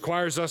Commission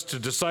requires us to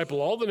disciple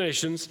all the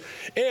nations,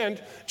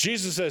 and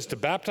Jesus says to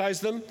baptize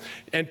them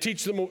and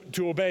teach them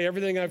to obey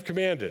everything I've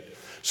commanded.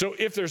 So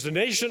if there's a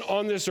nation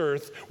on this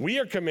earth, we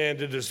are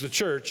commanded as the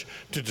church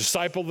to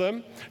disciple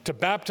them, to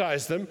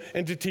baptize them,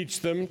 and to teach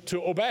them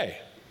to obey.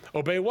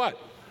 Obey what?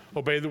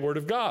 Obey the word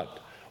of God,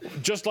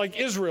 just like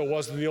Israel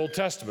was in the Old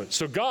Testament.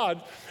 So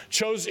God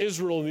chose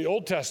Israel in the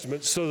Old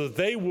Testament so that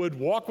they would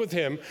walk with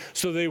him,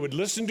 so they would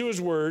listen to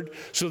his word,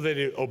 so that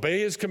they would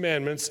obey his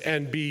commandments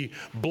and be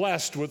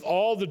blessed with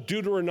all the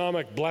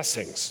Deuteronomic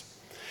blessings.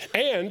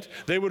 And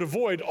they would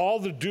avoid all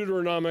the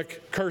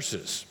Deuteronomic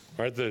curses.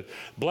 Right? The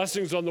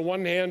blessings on the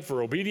one hand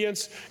for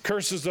obedience,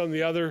 curses on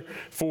the other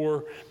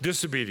for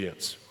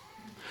disobedience.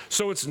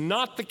 So it's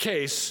not the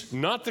case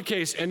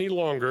any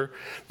longer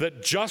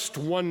that just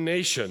one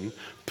nation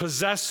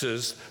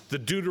possesses the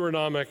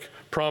Deuteronomic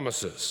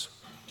promises.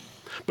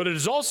 But it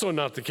is also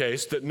not the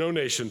case that no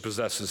nation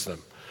possesses them.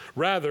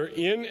 Rather,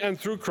 in and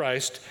through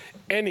Christ,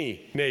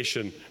 any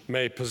nation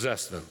may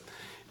possess them.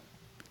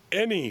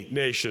 Any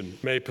nation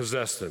may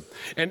possess them.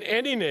 And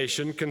any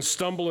nation can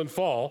stumble and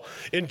fall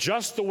in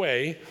just the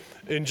ways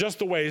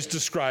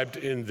described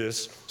in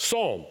this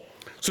psalm.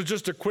 So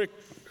just a quick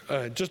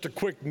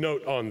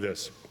note on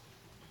this.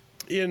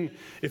 In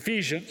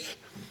Ephesians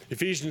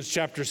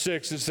chapter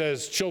 6, it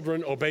says,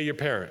 children, obey your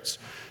parents.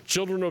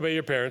 Children, obey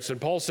your parents.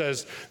 And Paul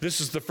says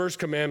this is the first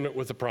commandment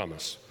with a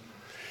promise.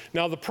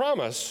 Now, the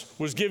promise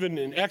was given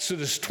in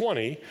Exodus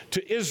 20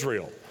 to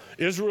Israel.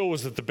 Israel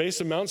was at the base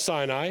of Mount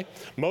Sinai.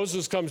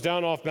 Moses comes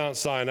down off Mount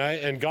Sinai,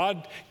 and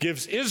God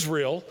gives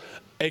Israel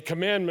a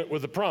commandment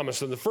with a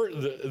promise. And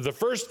the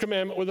first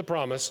commandment with a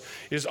promise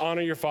is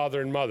honor your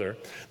father and mother,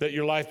 that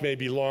your life may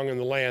be long in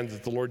the land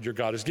that the Lord your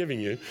God is giving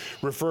you,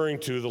 referring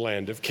to the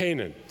land of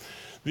Canaan.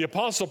 The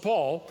Apostle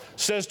Paul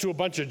says to a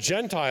bunch of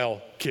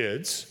Gentile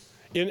kids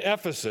in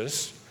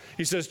Ephesus,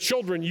 he says,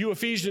 children, you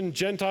Ephesian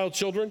Gentile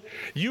children,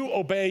 you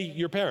obey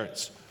your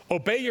parents.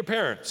 Obey your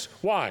parents.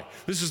 Why?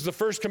 This is the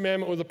first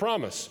commandment with a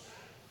promise.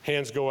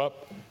 Hands go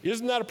up.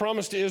 Isn't that a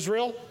promise to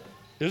Israel?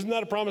 Isn't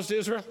that a promise to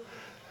Israel?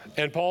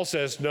 And Paul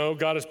says, no,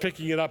 God is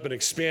picking it up and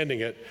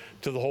expanding it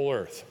to the whole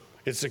earth.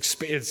 This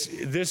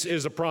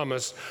is a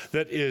promise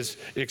that is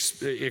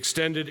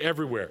extended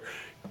everywhere.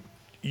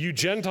 You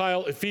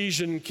Gentile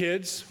Ephesian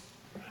kids,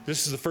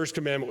 this is the first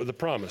commandment with a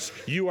promise.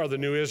 You are the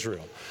new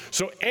Israel.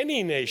 So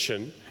any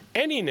nation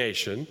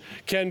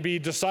can be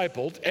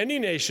discipled, any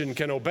nation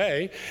can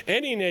obey,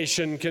 any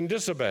nation can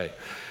disobey.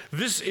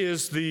 This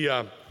is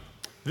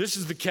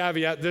the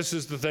caveat, this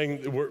is the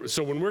thing.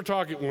 So when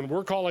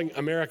we're calling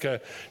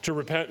America to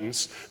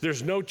repentance,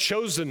 there's no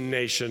chosen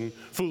nation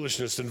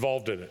foolishness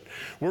involved in it.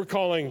 We're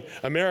calling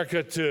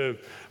America to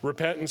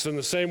repentance in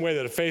the same way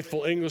that a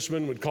faithful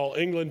Englishman would call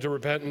England to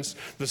repentance,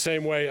 the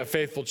same way a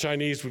faithful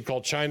Chinese would call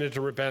China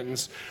to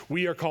repentance.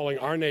 We are calling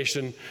our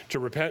nation to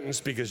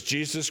repentance because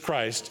Jesus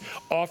Christ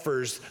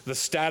offers the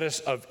status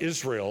of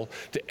Israel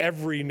to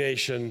every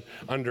nation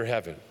under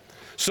heaven.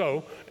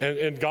 So,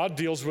 and God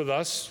deals with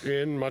us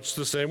in much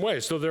the same way.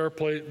 So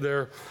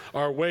there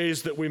are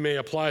ways that we may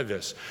apply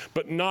this,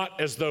 but not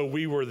as though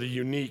we were the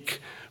unique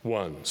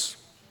ones.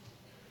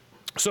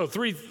 So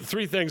three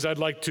things I'd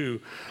like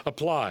to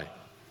apply.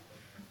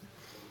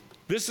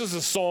 This is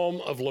a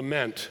psalm of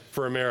lament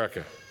for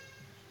America.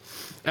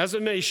 As a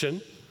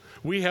nation,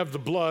 we have the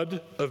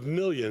blood of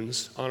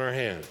millions on our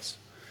hands.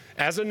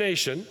 As a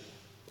nation,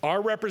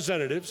 our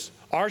representatives,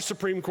 our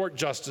Supreme Court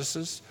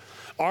justices,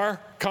 our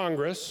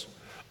Congress,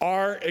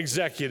 our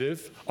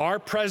executive, our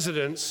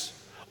presidents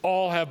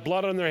all have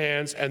blood on their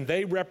hands, and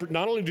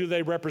not only do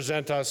they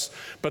represent us,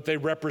 but they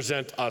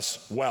represent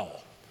us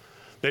well.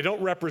 They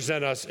don't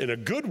represent us in a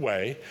good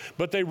way,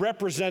 but they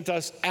represent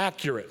us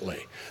accurately.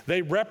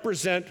 They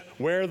represent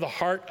where the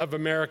heart of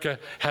America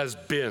has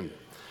been.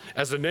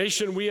 As a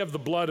nation, we have the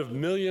blood of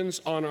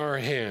millions on our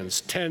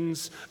hands,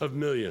 tens of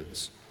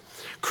millions.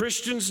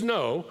 Christians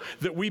know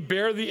that we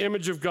bear the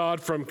image of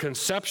God from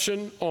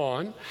conception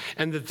on,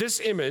 and that this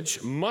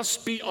image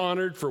must be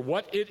honored for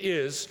what it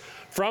is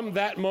from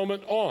that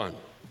moment on.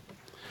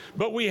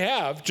 But we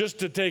have, just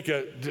to take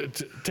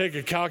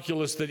a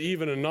calculus that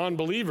even a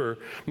non-believer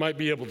might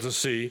be able to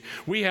see,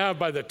 we have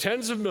by the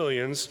tens of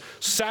millions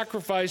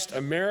sacrificed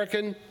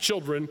American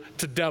children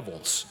to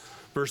devils.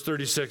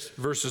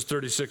 Verses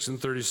 36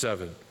 and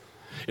 37.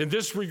 In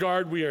this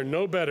regard, we are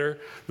no better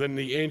than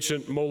the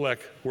ancient Molech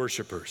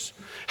worshipers.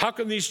 How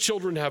can these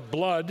children have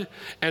blood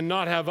and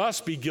not have us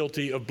be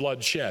guilty of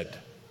bloodshed?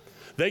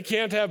 They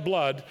can't have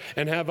blood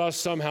and have us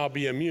somehow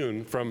be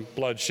immune from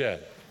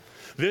bloodshed.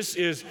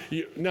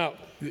 Now,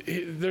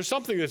 there's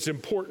something that's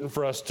important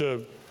for us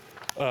to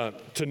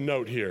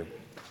note here.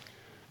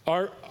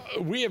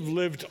 We have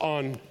lived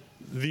on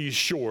these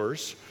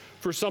shores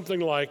for something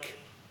like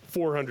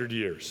 400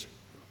 years.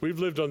 We've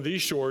lived on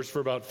these shores for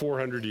about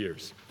 400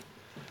 years.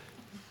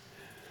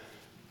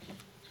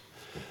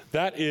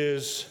 That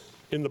is,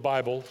 in the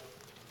Bible,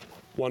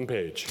 one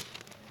page.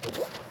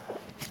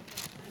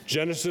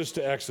 Genesis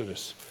to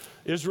Exodus.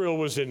 Israel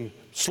was in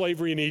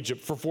slavery in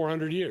Egypt for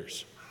 400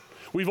 years.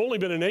 We've only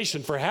been a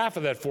nation for half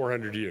of that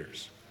 400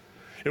 years.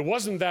 It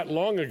wasn't that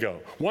long ago.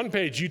 One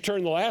page, you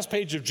turn the last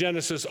page of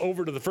Genesis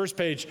over to the first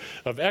page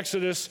of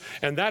Exodus,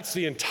 and that's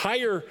the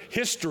entire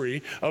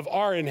history of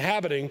our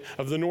inhabiting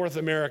of the North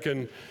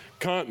American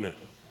continent.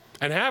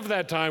 And half of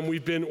that time,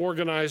 we've been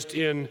organized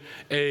in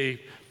a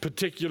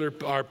particular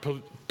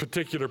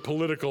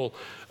political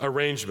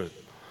arrangement.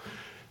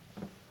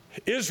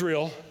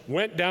 Israel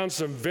went down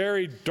some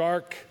very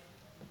dark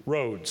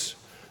roads,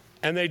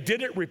 and they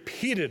did it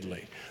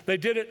repeatedly. They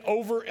did it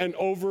over and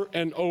over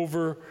and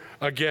over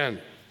again.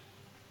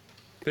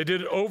 They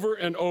did it over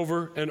and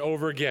over and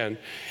over again.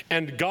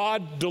 And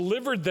God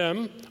delivered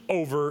them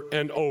over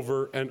and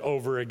over and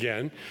over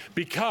again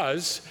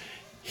because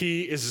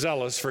He is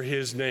zealous for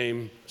His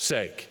name's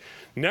sake.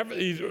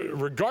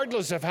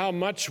 Regardless of how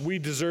much we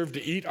deserve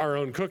to eat our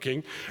own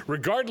cooking,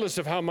 regardless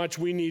of how much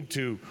we need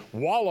to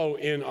wallow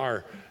in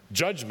our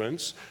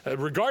judgments,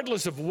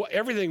 regardless of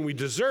everything we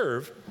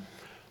deserve,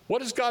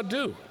 what does God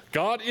do?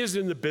 God is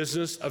in the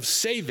business of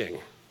saving.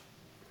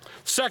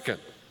 Second,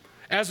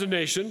 as a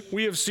nation,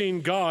 we have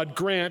seen God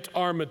grant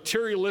our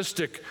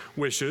materialistic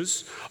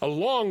wishes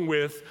along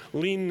with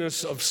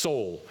leanness of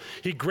soul.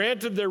 He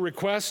granted their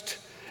request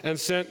and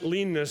sent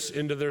leanness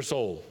into their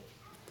soul.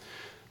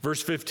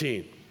 Verse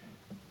 15,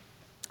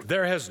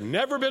 there has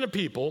never been a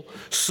people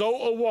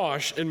so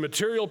awash in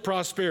material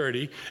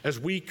prosperity as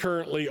we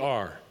currently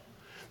are.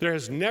 There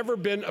has never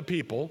been a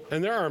people,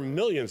 and there are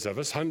millions of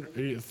us,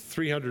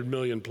 300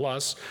 million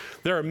plus,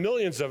 there are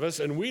millions of us,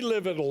 and we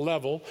live at a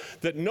level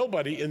that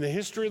nobody in the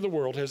history of the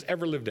world has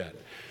ever lived at.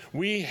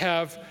 We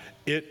have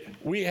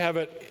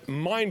it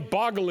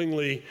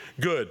mind-bogglingly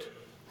good.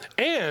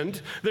 And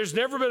there's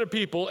never been a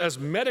people as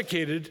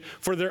medicated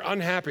for their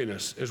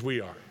unhappiness as we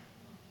are.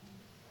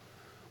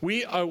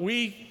 We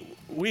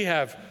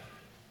have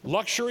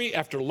luxury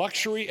after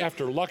luxury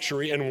after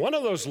luxury, and one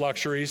of those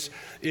luxuries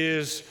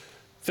is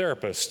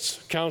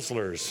therapists,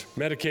 counselors,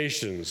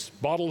 medications,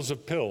 bottles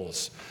of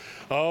pills.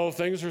 Oh,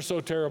 things are so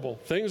terrible.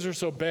 Things are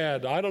so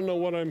bad. I don't know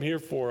what I'm here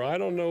for. I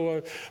don't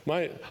know.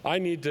 I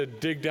need to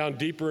dig down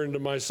deeper into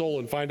my soul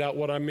and find out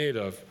what I'm made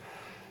of.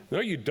 No,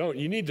 you don't.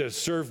 You need to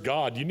serve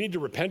God. You need to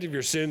repent of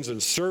your sins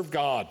and serve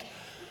God.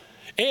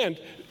 And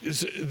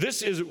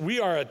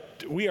we are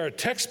a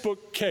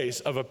textbook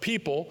case of a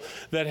people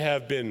that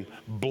have been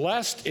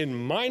blessed in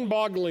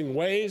mind-boggling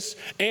ways,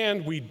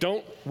 and we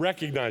don't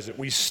recognize it.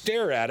 We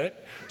stare at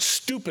it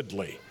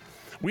stupidly.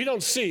 We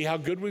don't see how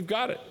good we've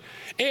got it.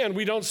 And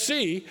we don't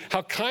see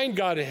how kind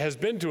God has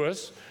been to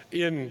us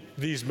in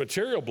these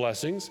material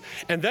blessings.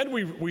 And then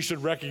we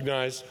should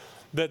recognize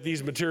that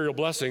these material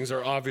blessings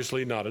are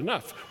obviously not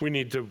enough. We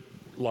need to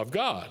love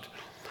God.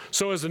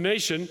 So as a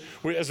nation,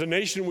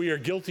 we are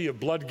guilty of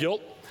blood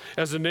guilt.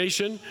 As a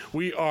nation,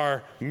 we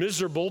are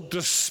miserable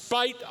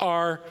despite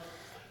our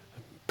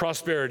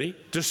prosperity.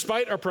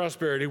 Despite our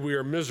prosperity, we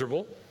are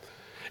miserable.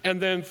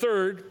 And then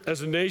third,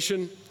 as a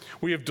nation,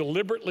 we have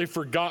deliberately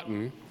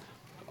forgotten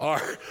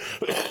our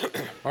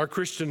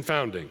Christian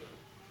founding.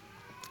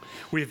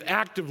 We have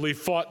actively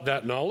fought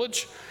that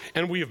knowledge,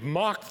 and we have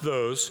mocked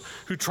those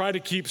who try to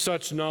keep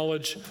such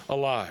knowledge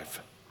alive.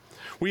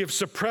 We have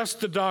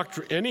suppressed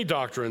any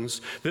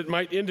doctrines that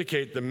might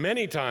indicate the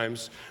many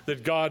times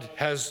that God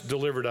has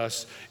delivered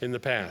us in the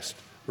past.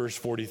 Verse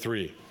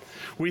 43.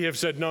 We have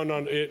said,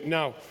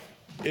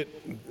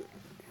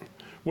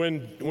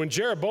 when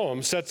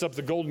Jeroboam sets up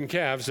the golden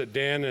calves at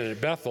Dan and at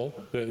Bethel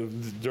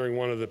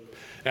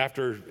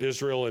after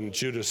Israel and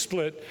Judah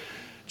split,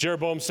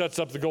 Jeroboam sets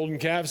up the golden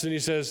calves and he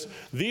says,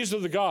 these are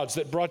the gods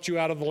that brought you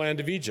out of the land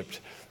of Egypt.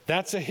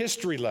 That's a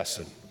history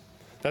lesson.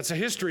 That's a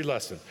history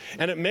lesson.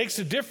 And it makes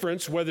a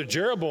difference whether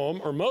Jeroboam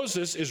or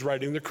Moses is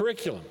writing the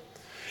curriculum.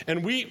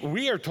 And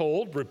we are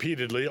told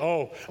repeatedly,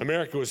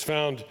 America was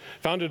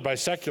founded by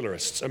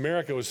secularists.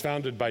 America was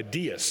founded by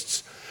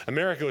deists.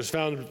 America was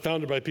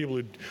founded by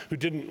people who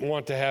didn't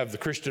want to have the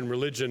Christian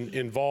religion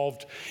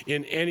involved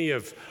in any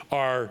of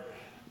our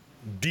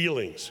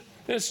dealings.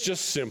 And it's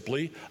just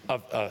simply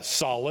a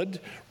solid,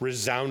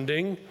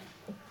 resounding,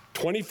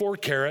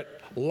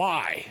 24-karat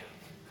lie,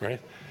 right?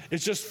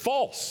 It's just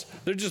false.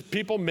 They're just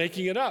people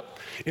making it up.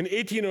 In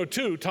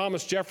 1802,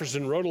 Thomas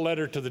Jefferson wrote a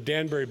letter to the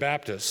Danbury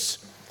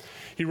Baptists.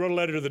 He wrote a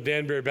letter to the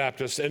Danbury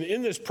Baptists, and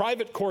in this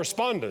private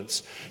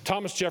correspondence,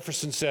 Thomas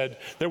Jefferson said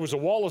there was a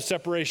wall of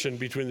separation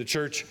between the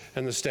church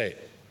and the state.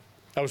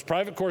 That was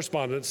private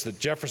correspondence that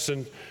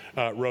Jefferson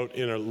wrote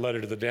in a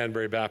letter to the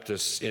Danbury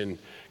Baptists in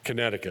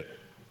Connecticut.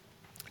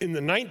 In the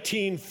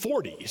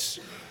 1940s,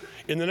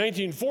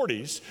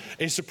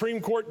 a Supreme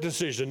Court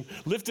decision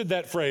lifted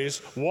that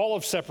phrase, wall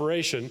of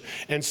separation,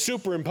 and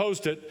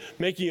superimposed it,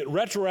 making it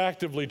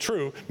retroactively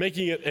true,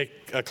 making it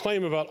a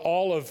claim about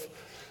all of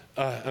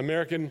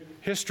American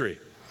history.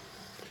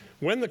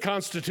 When the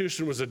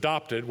Constitution was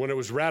adopted, when it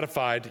was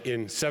ratified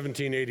in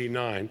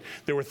 1789,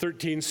 there were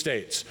 13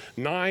 states.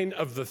 9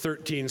 of the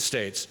 13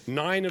 states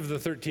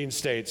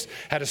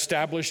had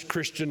established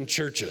Christian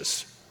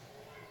churches.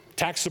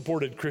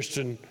 Tax-supported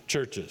Christian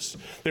churches.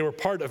 They were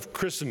part of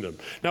Christendom.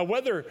 Now,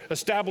 whether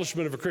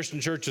establishment of a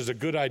Christian church is a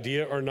good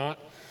idea or not,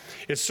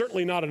 it's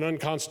certainly not an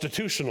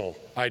unconstitutional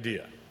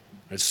idea.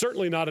 It's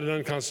certainly not an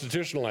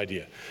unconstitutional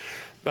idea.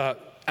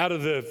 Out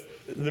of the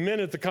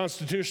men at the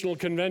Constitutional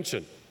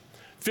Convention,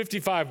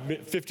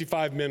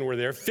 55 men were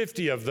there.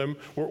 50 of them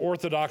were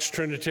Orthodox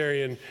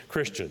Trinitarian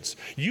Christians.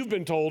 You've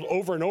been told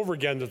over and over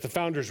again that the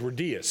founders were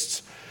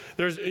deists.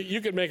 You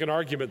could make an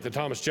argument that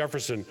Thomas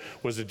Jefferson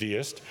was a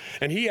deist,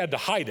 and he had to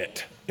hide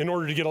it in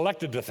order to get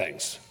elected to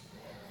things.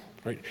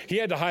 Right? He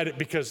had to hide it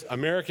because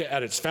America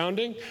at its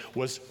founding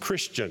was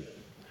Christian.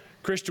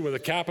 Christian with a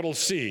capital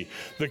C.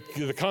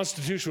 The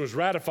Constitution was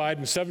ratified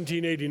in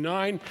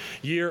 1789,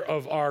 year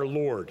of our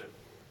Lord.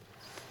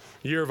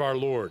 Year of our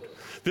Lord.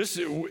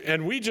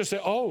 And we just say,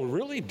 oh,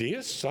 really,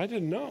 deists? I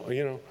didn't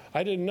know,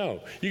 I didn't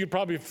know. You could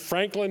probably,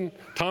 Franklin,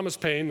 Thomas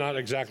Paine, not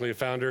exactly a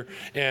founder,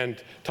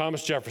 and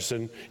Thomas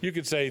Jefferson, you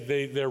could say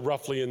they're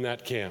roughly in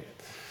that camp.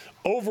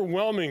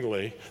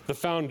 Overwhelmingly, the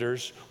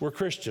founders were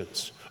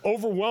Christians.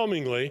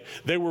 Overwhelmingly,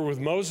 they were with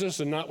Moses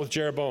and not with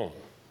Jeroboam.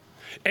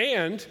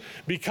 And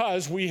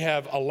because we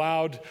have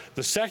allowed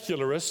the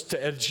secularists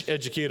to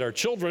educate our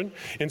children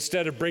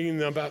instead of bringing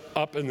them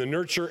up in the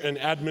nurture and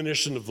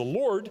admonition of the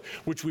Lord,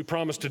 which we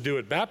promised to do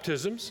at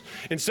baptisms,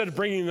 instead of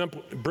bringing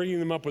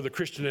them up with a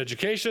Christian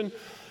education,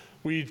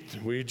 we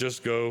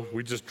just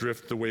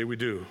drift the way we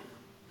do.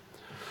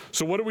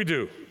 So what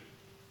do?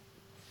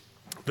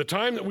 The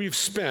time that we've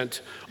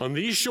spent on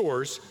these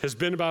shores has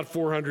been about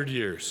 400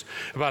 years.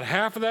 About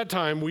half of that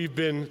time we've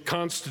been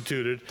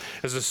constituted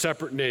as a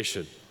separate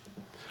nation.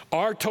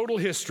 Our total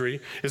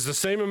history is the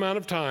same amount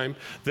of time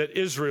that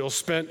Israel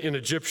spent in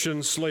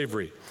Egyptian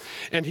slavery.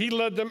 And he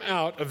led them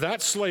out of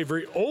that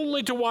slavery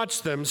only to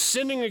watch them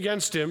sinning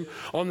against him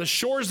on the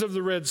shores of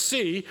the Red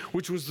Sea,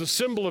 which was the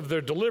symbol of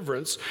their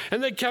deliverance,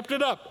 and they kept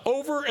it up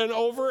over and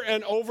over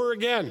and over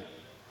again.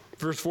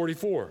 Verse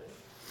 44.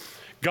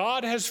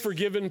 God has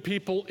forgiven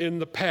people in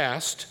the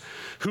past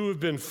who have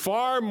been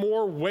far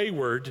more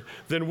wayward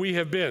than we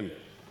have been.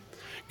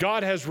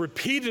 God has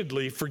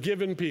repeatedly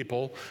forgiven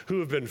people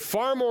who have been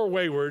far more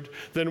wayward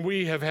than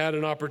we have had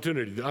an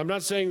opportunity. I'm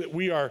not saying that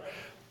we are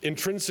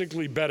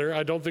intrinsically better.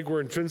 I don't think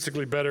we're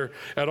intrinsically better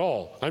at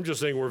all. I'm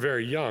just saying we're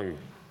very young.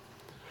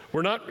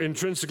 We're not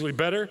intrinsically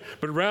better,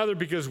 but rather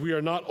because we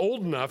are not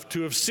old enough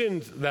to have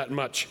sinned that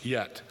much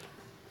yet.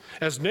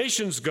 As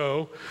nations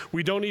go,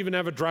 we don't even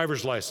have a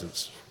driver's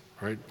license,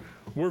 right?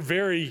 We're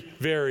very,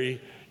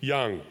 very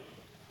young.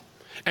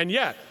 And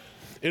yet,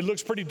 it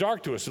looks pretty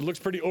dark to us. It looks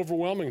pretty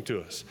overwhelming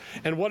to us.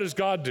 And what does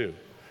God do?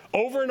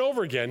 Over and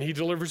over again, he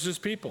delivers his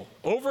people.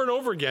 Over and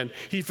over again,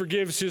 he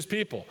forgives his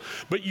people.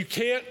 But you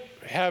can't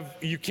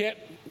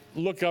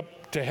look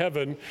up to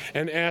heaven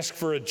and ask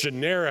for a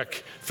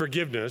generic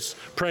forgiveness,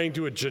 praying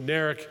to a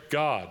generic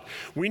God.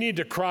 We need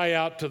to cry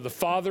out to the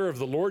Father of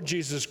the Lord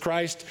Jesus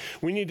Christ.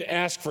 We need to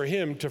ask for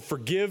him to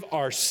forgive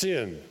our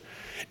sin.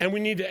 And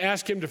we need to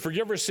ask him to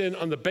forgive our sin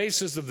on the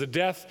basis of the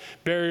death,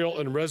 burial,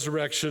 and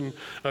resurrection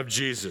of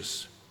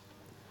Jesus.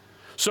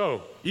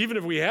 So, even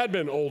if we had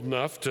been old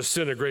enough to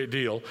sin a great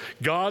deal,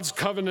 God's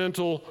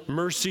covenantal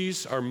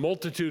mercies are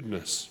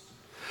multitudinous.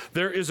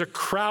 There is a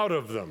crowd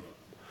of them.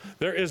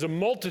 There is a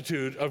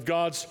multitude of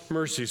God's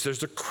mercies.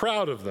 There's a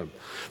crowd of them.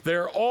 They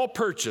are all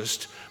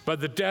purchased by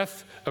the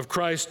death of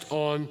Christ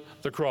on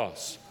the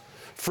cross.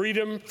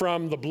 Freedom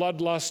from the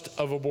bloodlust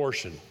of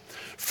abortion.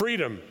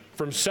 Freedom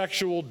from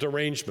sexual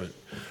derangement.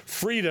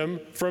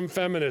 Freedom from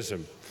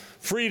feminism.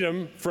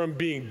 Freedom from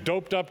being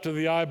doped up to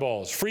the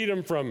eyeballs.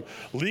 Freedom from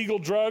legal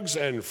drugs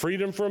and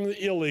freedom from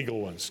the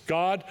illegal ones.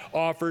 God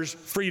offers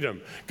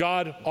freedom.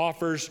 God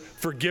offers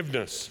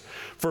forgiveness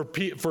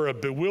for a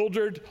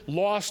bewildered,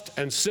 lost,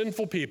 and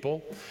sinful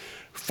people,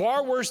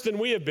 far worse than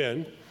we have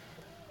been,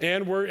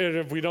 And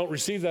if we don't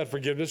receive that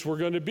forgiveness, we're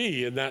going to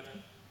be in that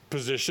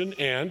position.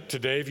 And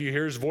today, if you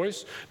hear his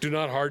voice, do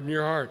not harden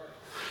your heart.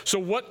 So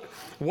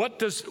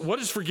what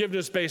is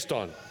forgiveness based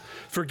on?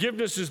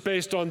 Forgiveness is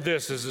based on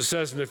this, as it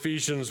says in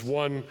Ephesians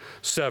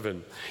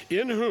 1:7.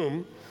 In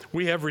whom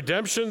we have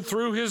redemption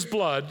through his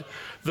blood,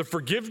 the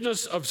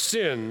forgiveness of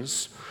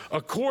sins,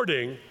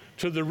 according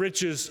to the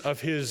riches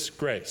of his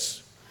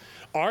grace.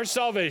 Our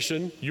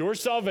salvation, your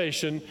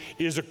salvation,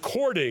 is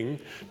according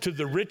to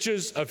the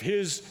riches of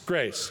his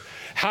grace.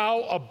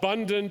 How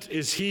abundant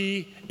is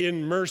he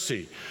in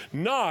mercy?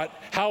 Not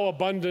how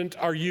abundant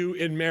are you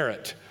in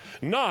merit.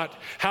 Not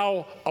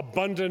how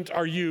abundant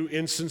are you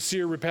in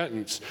sincere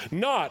repentance.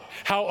 Not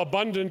how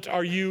abundant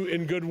are you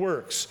in good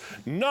works.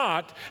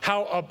 Not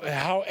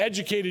how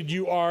educated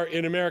you are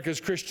in America's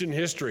Christian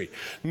history.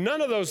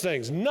 None of those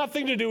things.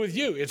 Nothing to do with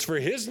you. It's for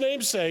his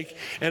name's sake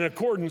and in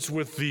accordance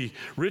with the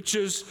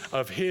riches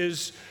of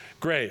his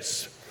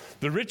grace.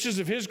 The riches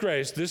of his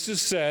grace, this is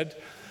said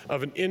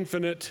of an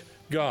infinite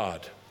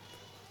God.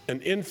 An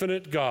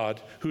infinite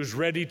God who's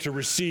ready to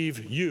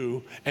receive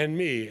you and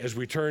me as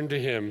we turn to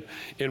him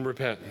in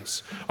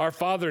repentance. Our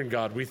Father in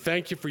God, we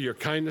thank you for your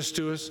kindness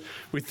to us.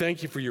 We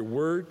thank you for your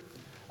word.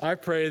 I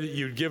pray that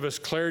you'd give us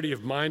clarity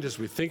of mind as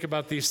we think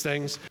about these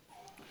things.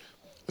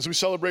 As we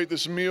celebrate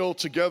this meal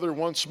together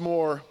once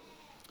more,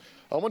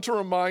 I want to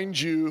remind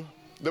you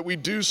that we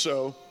do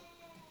so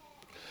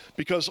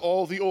because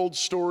all the old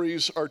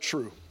stories are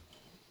true.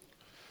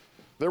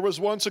 There was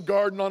once a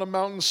garden on a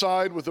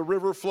mountainside with a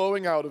river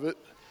flowing out of it.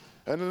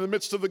 And in the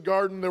midst of the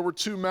garden, there were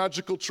two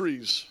magical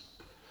trees.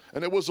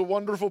 And it was a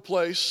wonderful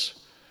place,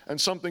 and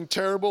something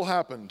terrible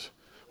happened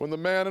when the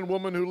man and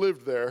woman who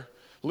lived there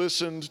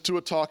listened to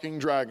a talking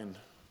dragon.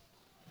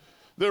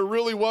 There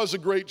really was a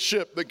great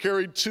ship that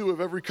carried 2 of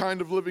every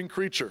kind of living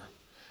creature,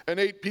 and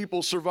 8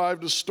 people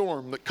survived a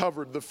storm that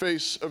covered the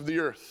face of the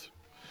earth.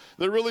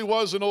 There really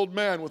was an old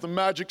man with a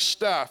magic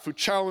staff who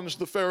challenged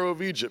the Pharaoh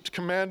of Egypt,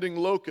 commanding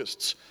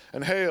locusts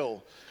and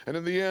hail, and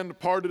in the end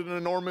parted an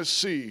enormous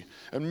sea,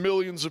 and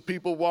millions of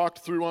people walked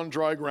through on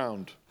dry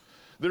ground.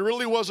 There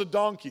really was a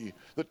donkey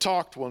that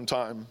talked one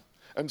time,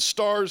 and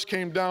stars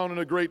came down in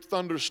a great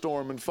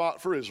thunderstorm and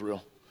fought for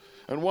Israel.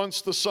 And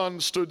once the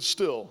sun stood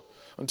still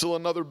until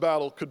another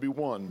battle could be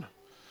won.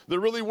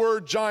 There really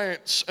were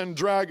giants and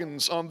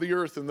dragons on the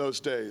earth in those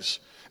days,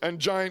 and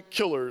giant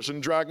killers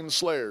and dragon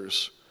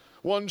slayers.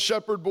 One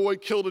shepherd boy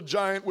killed a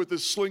giant with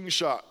his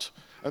slingshot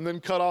and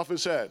then cut off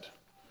his head.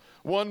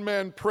 One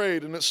man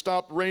prayed and it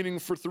stopped raining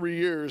for 3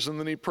 years, and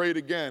then he prayed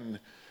again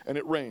and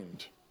it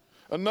rained.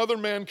 Another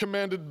man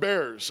commanded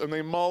bears and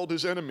they mauled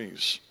his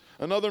enemies.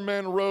 Another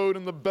man rode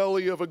in the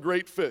belly of a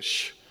great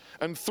fish.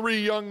 And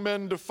 3 young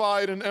men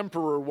defied an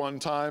emperor one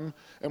time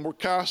and were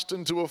cast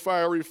into a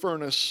fiery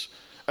furnace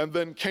and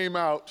then came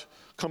out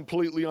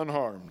completely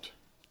unharmed.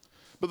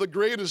 But the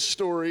greatest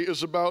story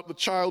is about the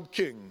child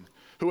king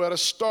who had a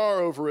star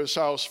over his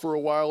house for a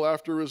while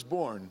after he was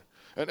born.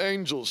 And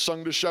angels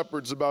sung to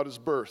shepherds about his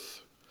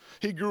birth.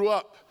 He grew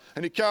up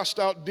and he cast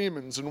out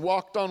demons and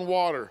walked on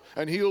water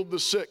and healed the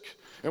sick.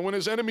 And when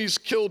his enemies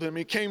killed him,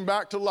 he came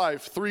back to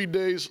life 3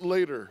 days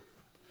later.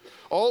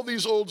 All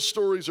these old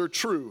stories are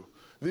true,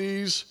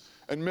 these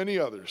and many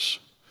others.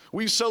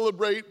 We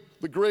celebrate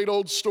the great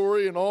old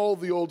story and all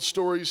the old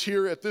stories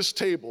here at this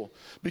table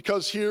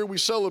because here we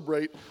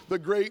celebrate the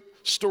great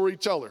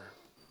storyteller.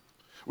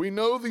 We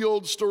know the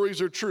old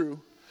stories are true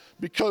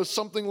because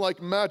something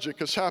like magic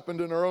has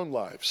happened in our own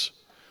lives.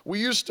 We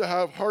used to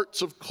have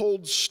hearts of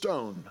cold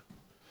stone,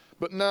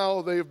 but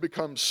now they have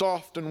become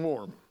soft and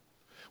warm.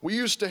 We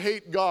used to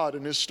hate God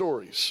and his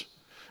stories,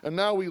 and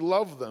now we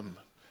love them,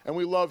 and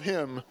we love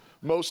him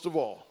most of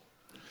all.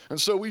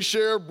 And so we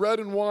share bread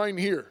and wine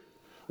here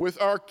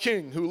with our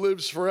King who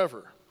lives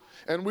forever,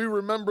 and we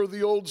remember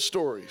the old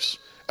stories,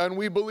 and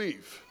we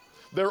believe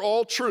they're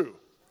all true,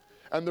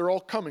 and they're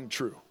all coming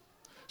true.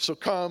 So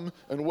come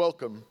and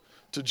welcome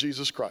to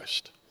Jesus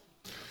Christ.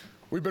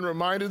 We've been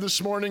reminded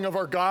this morning of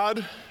our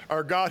God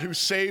who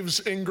saves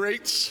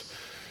ingrates.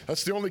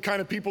 That's the only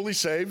kind of people he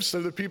saves.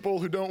 They're the people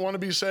who don't want to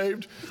be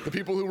saved, the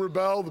people who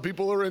rebel, the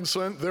people who are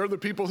insolent. They're the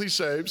people he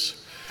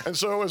saves. And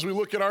so as we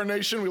look at our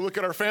nation, we look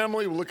at our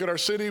family, we look at our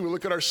city, we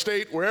look at our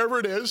state, wherever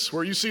it is,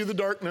 where you see the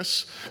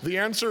darkness, the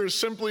answer is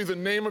simply the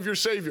name of your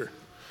Savior,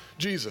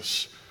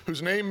 Jesus,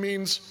 whose name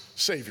means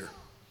Savior.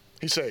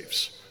 He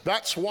saves.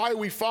 That's why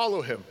we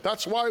follow him.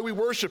 That's why we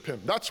worship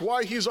him. That's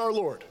why he's our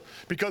Lord,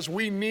 because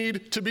we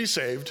need to be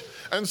saved.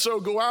 And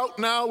so go out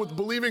now with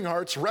believing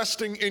hearts,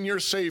 resting in your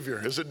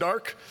Savior. Is it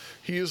dark?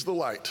 He is the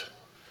light,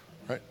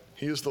 right?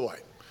 He is the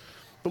light.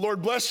 The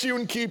Lord bless you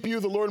and keep you.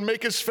 The Lord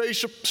make his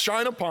face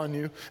shine upon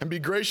you and be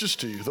gracious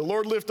to you. The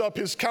Lord lift up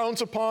his countenance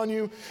upon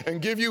you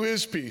and give you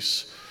his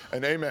peace.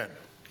 And amen.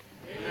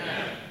 Amen.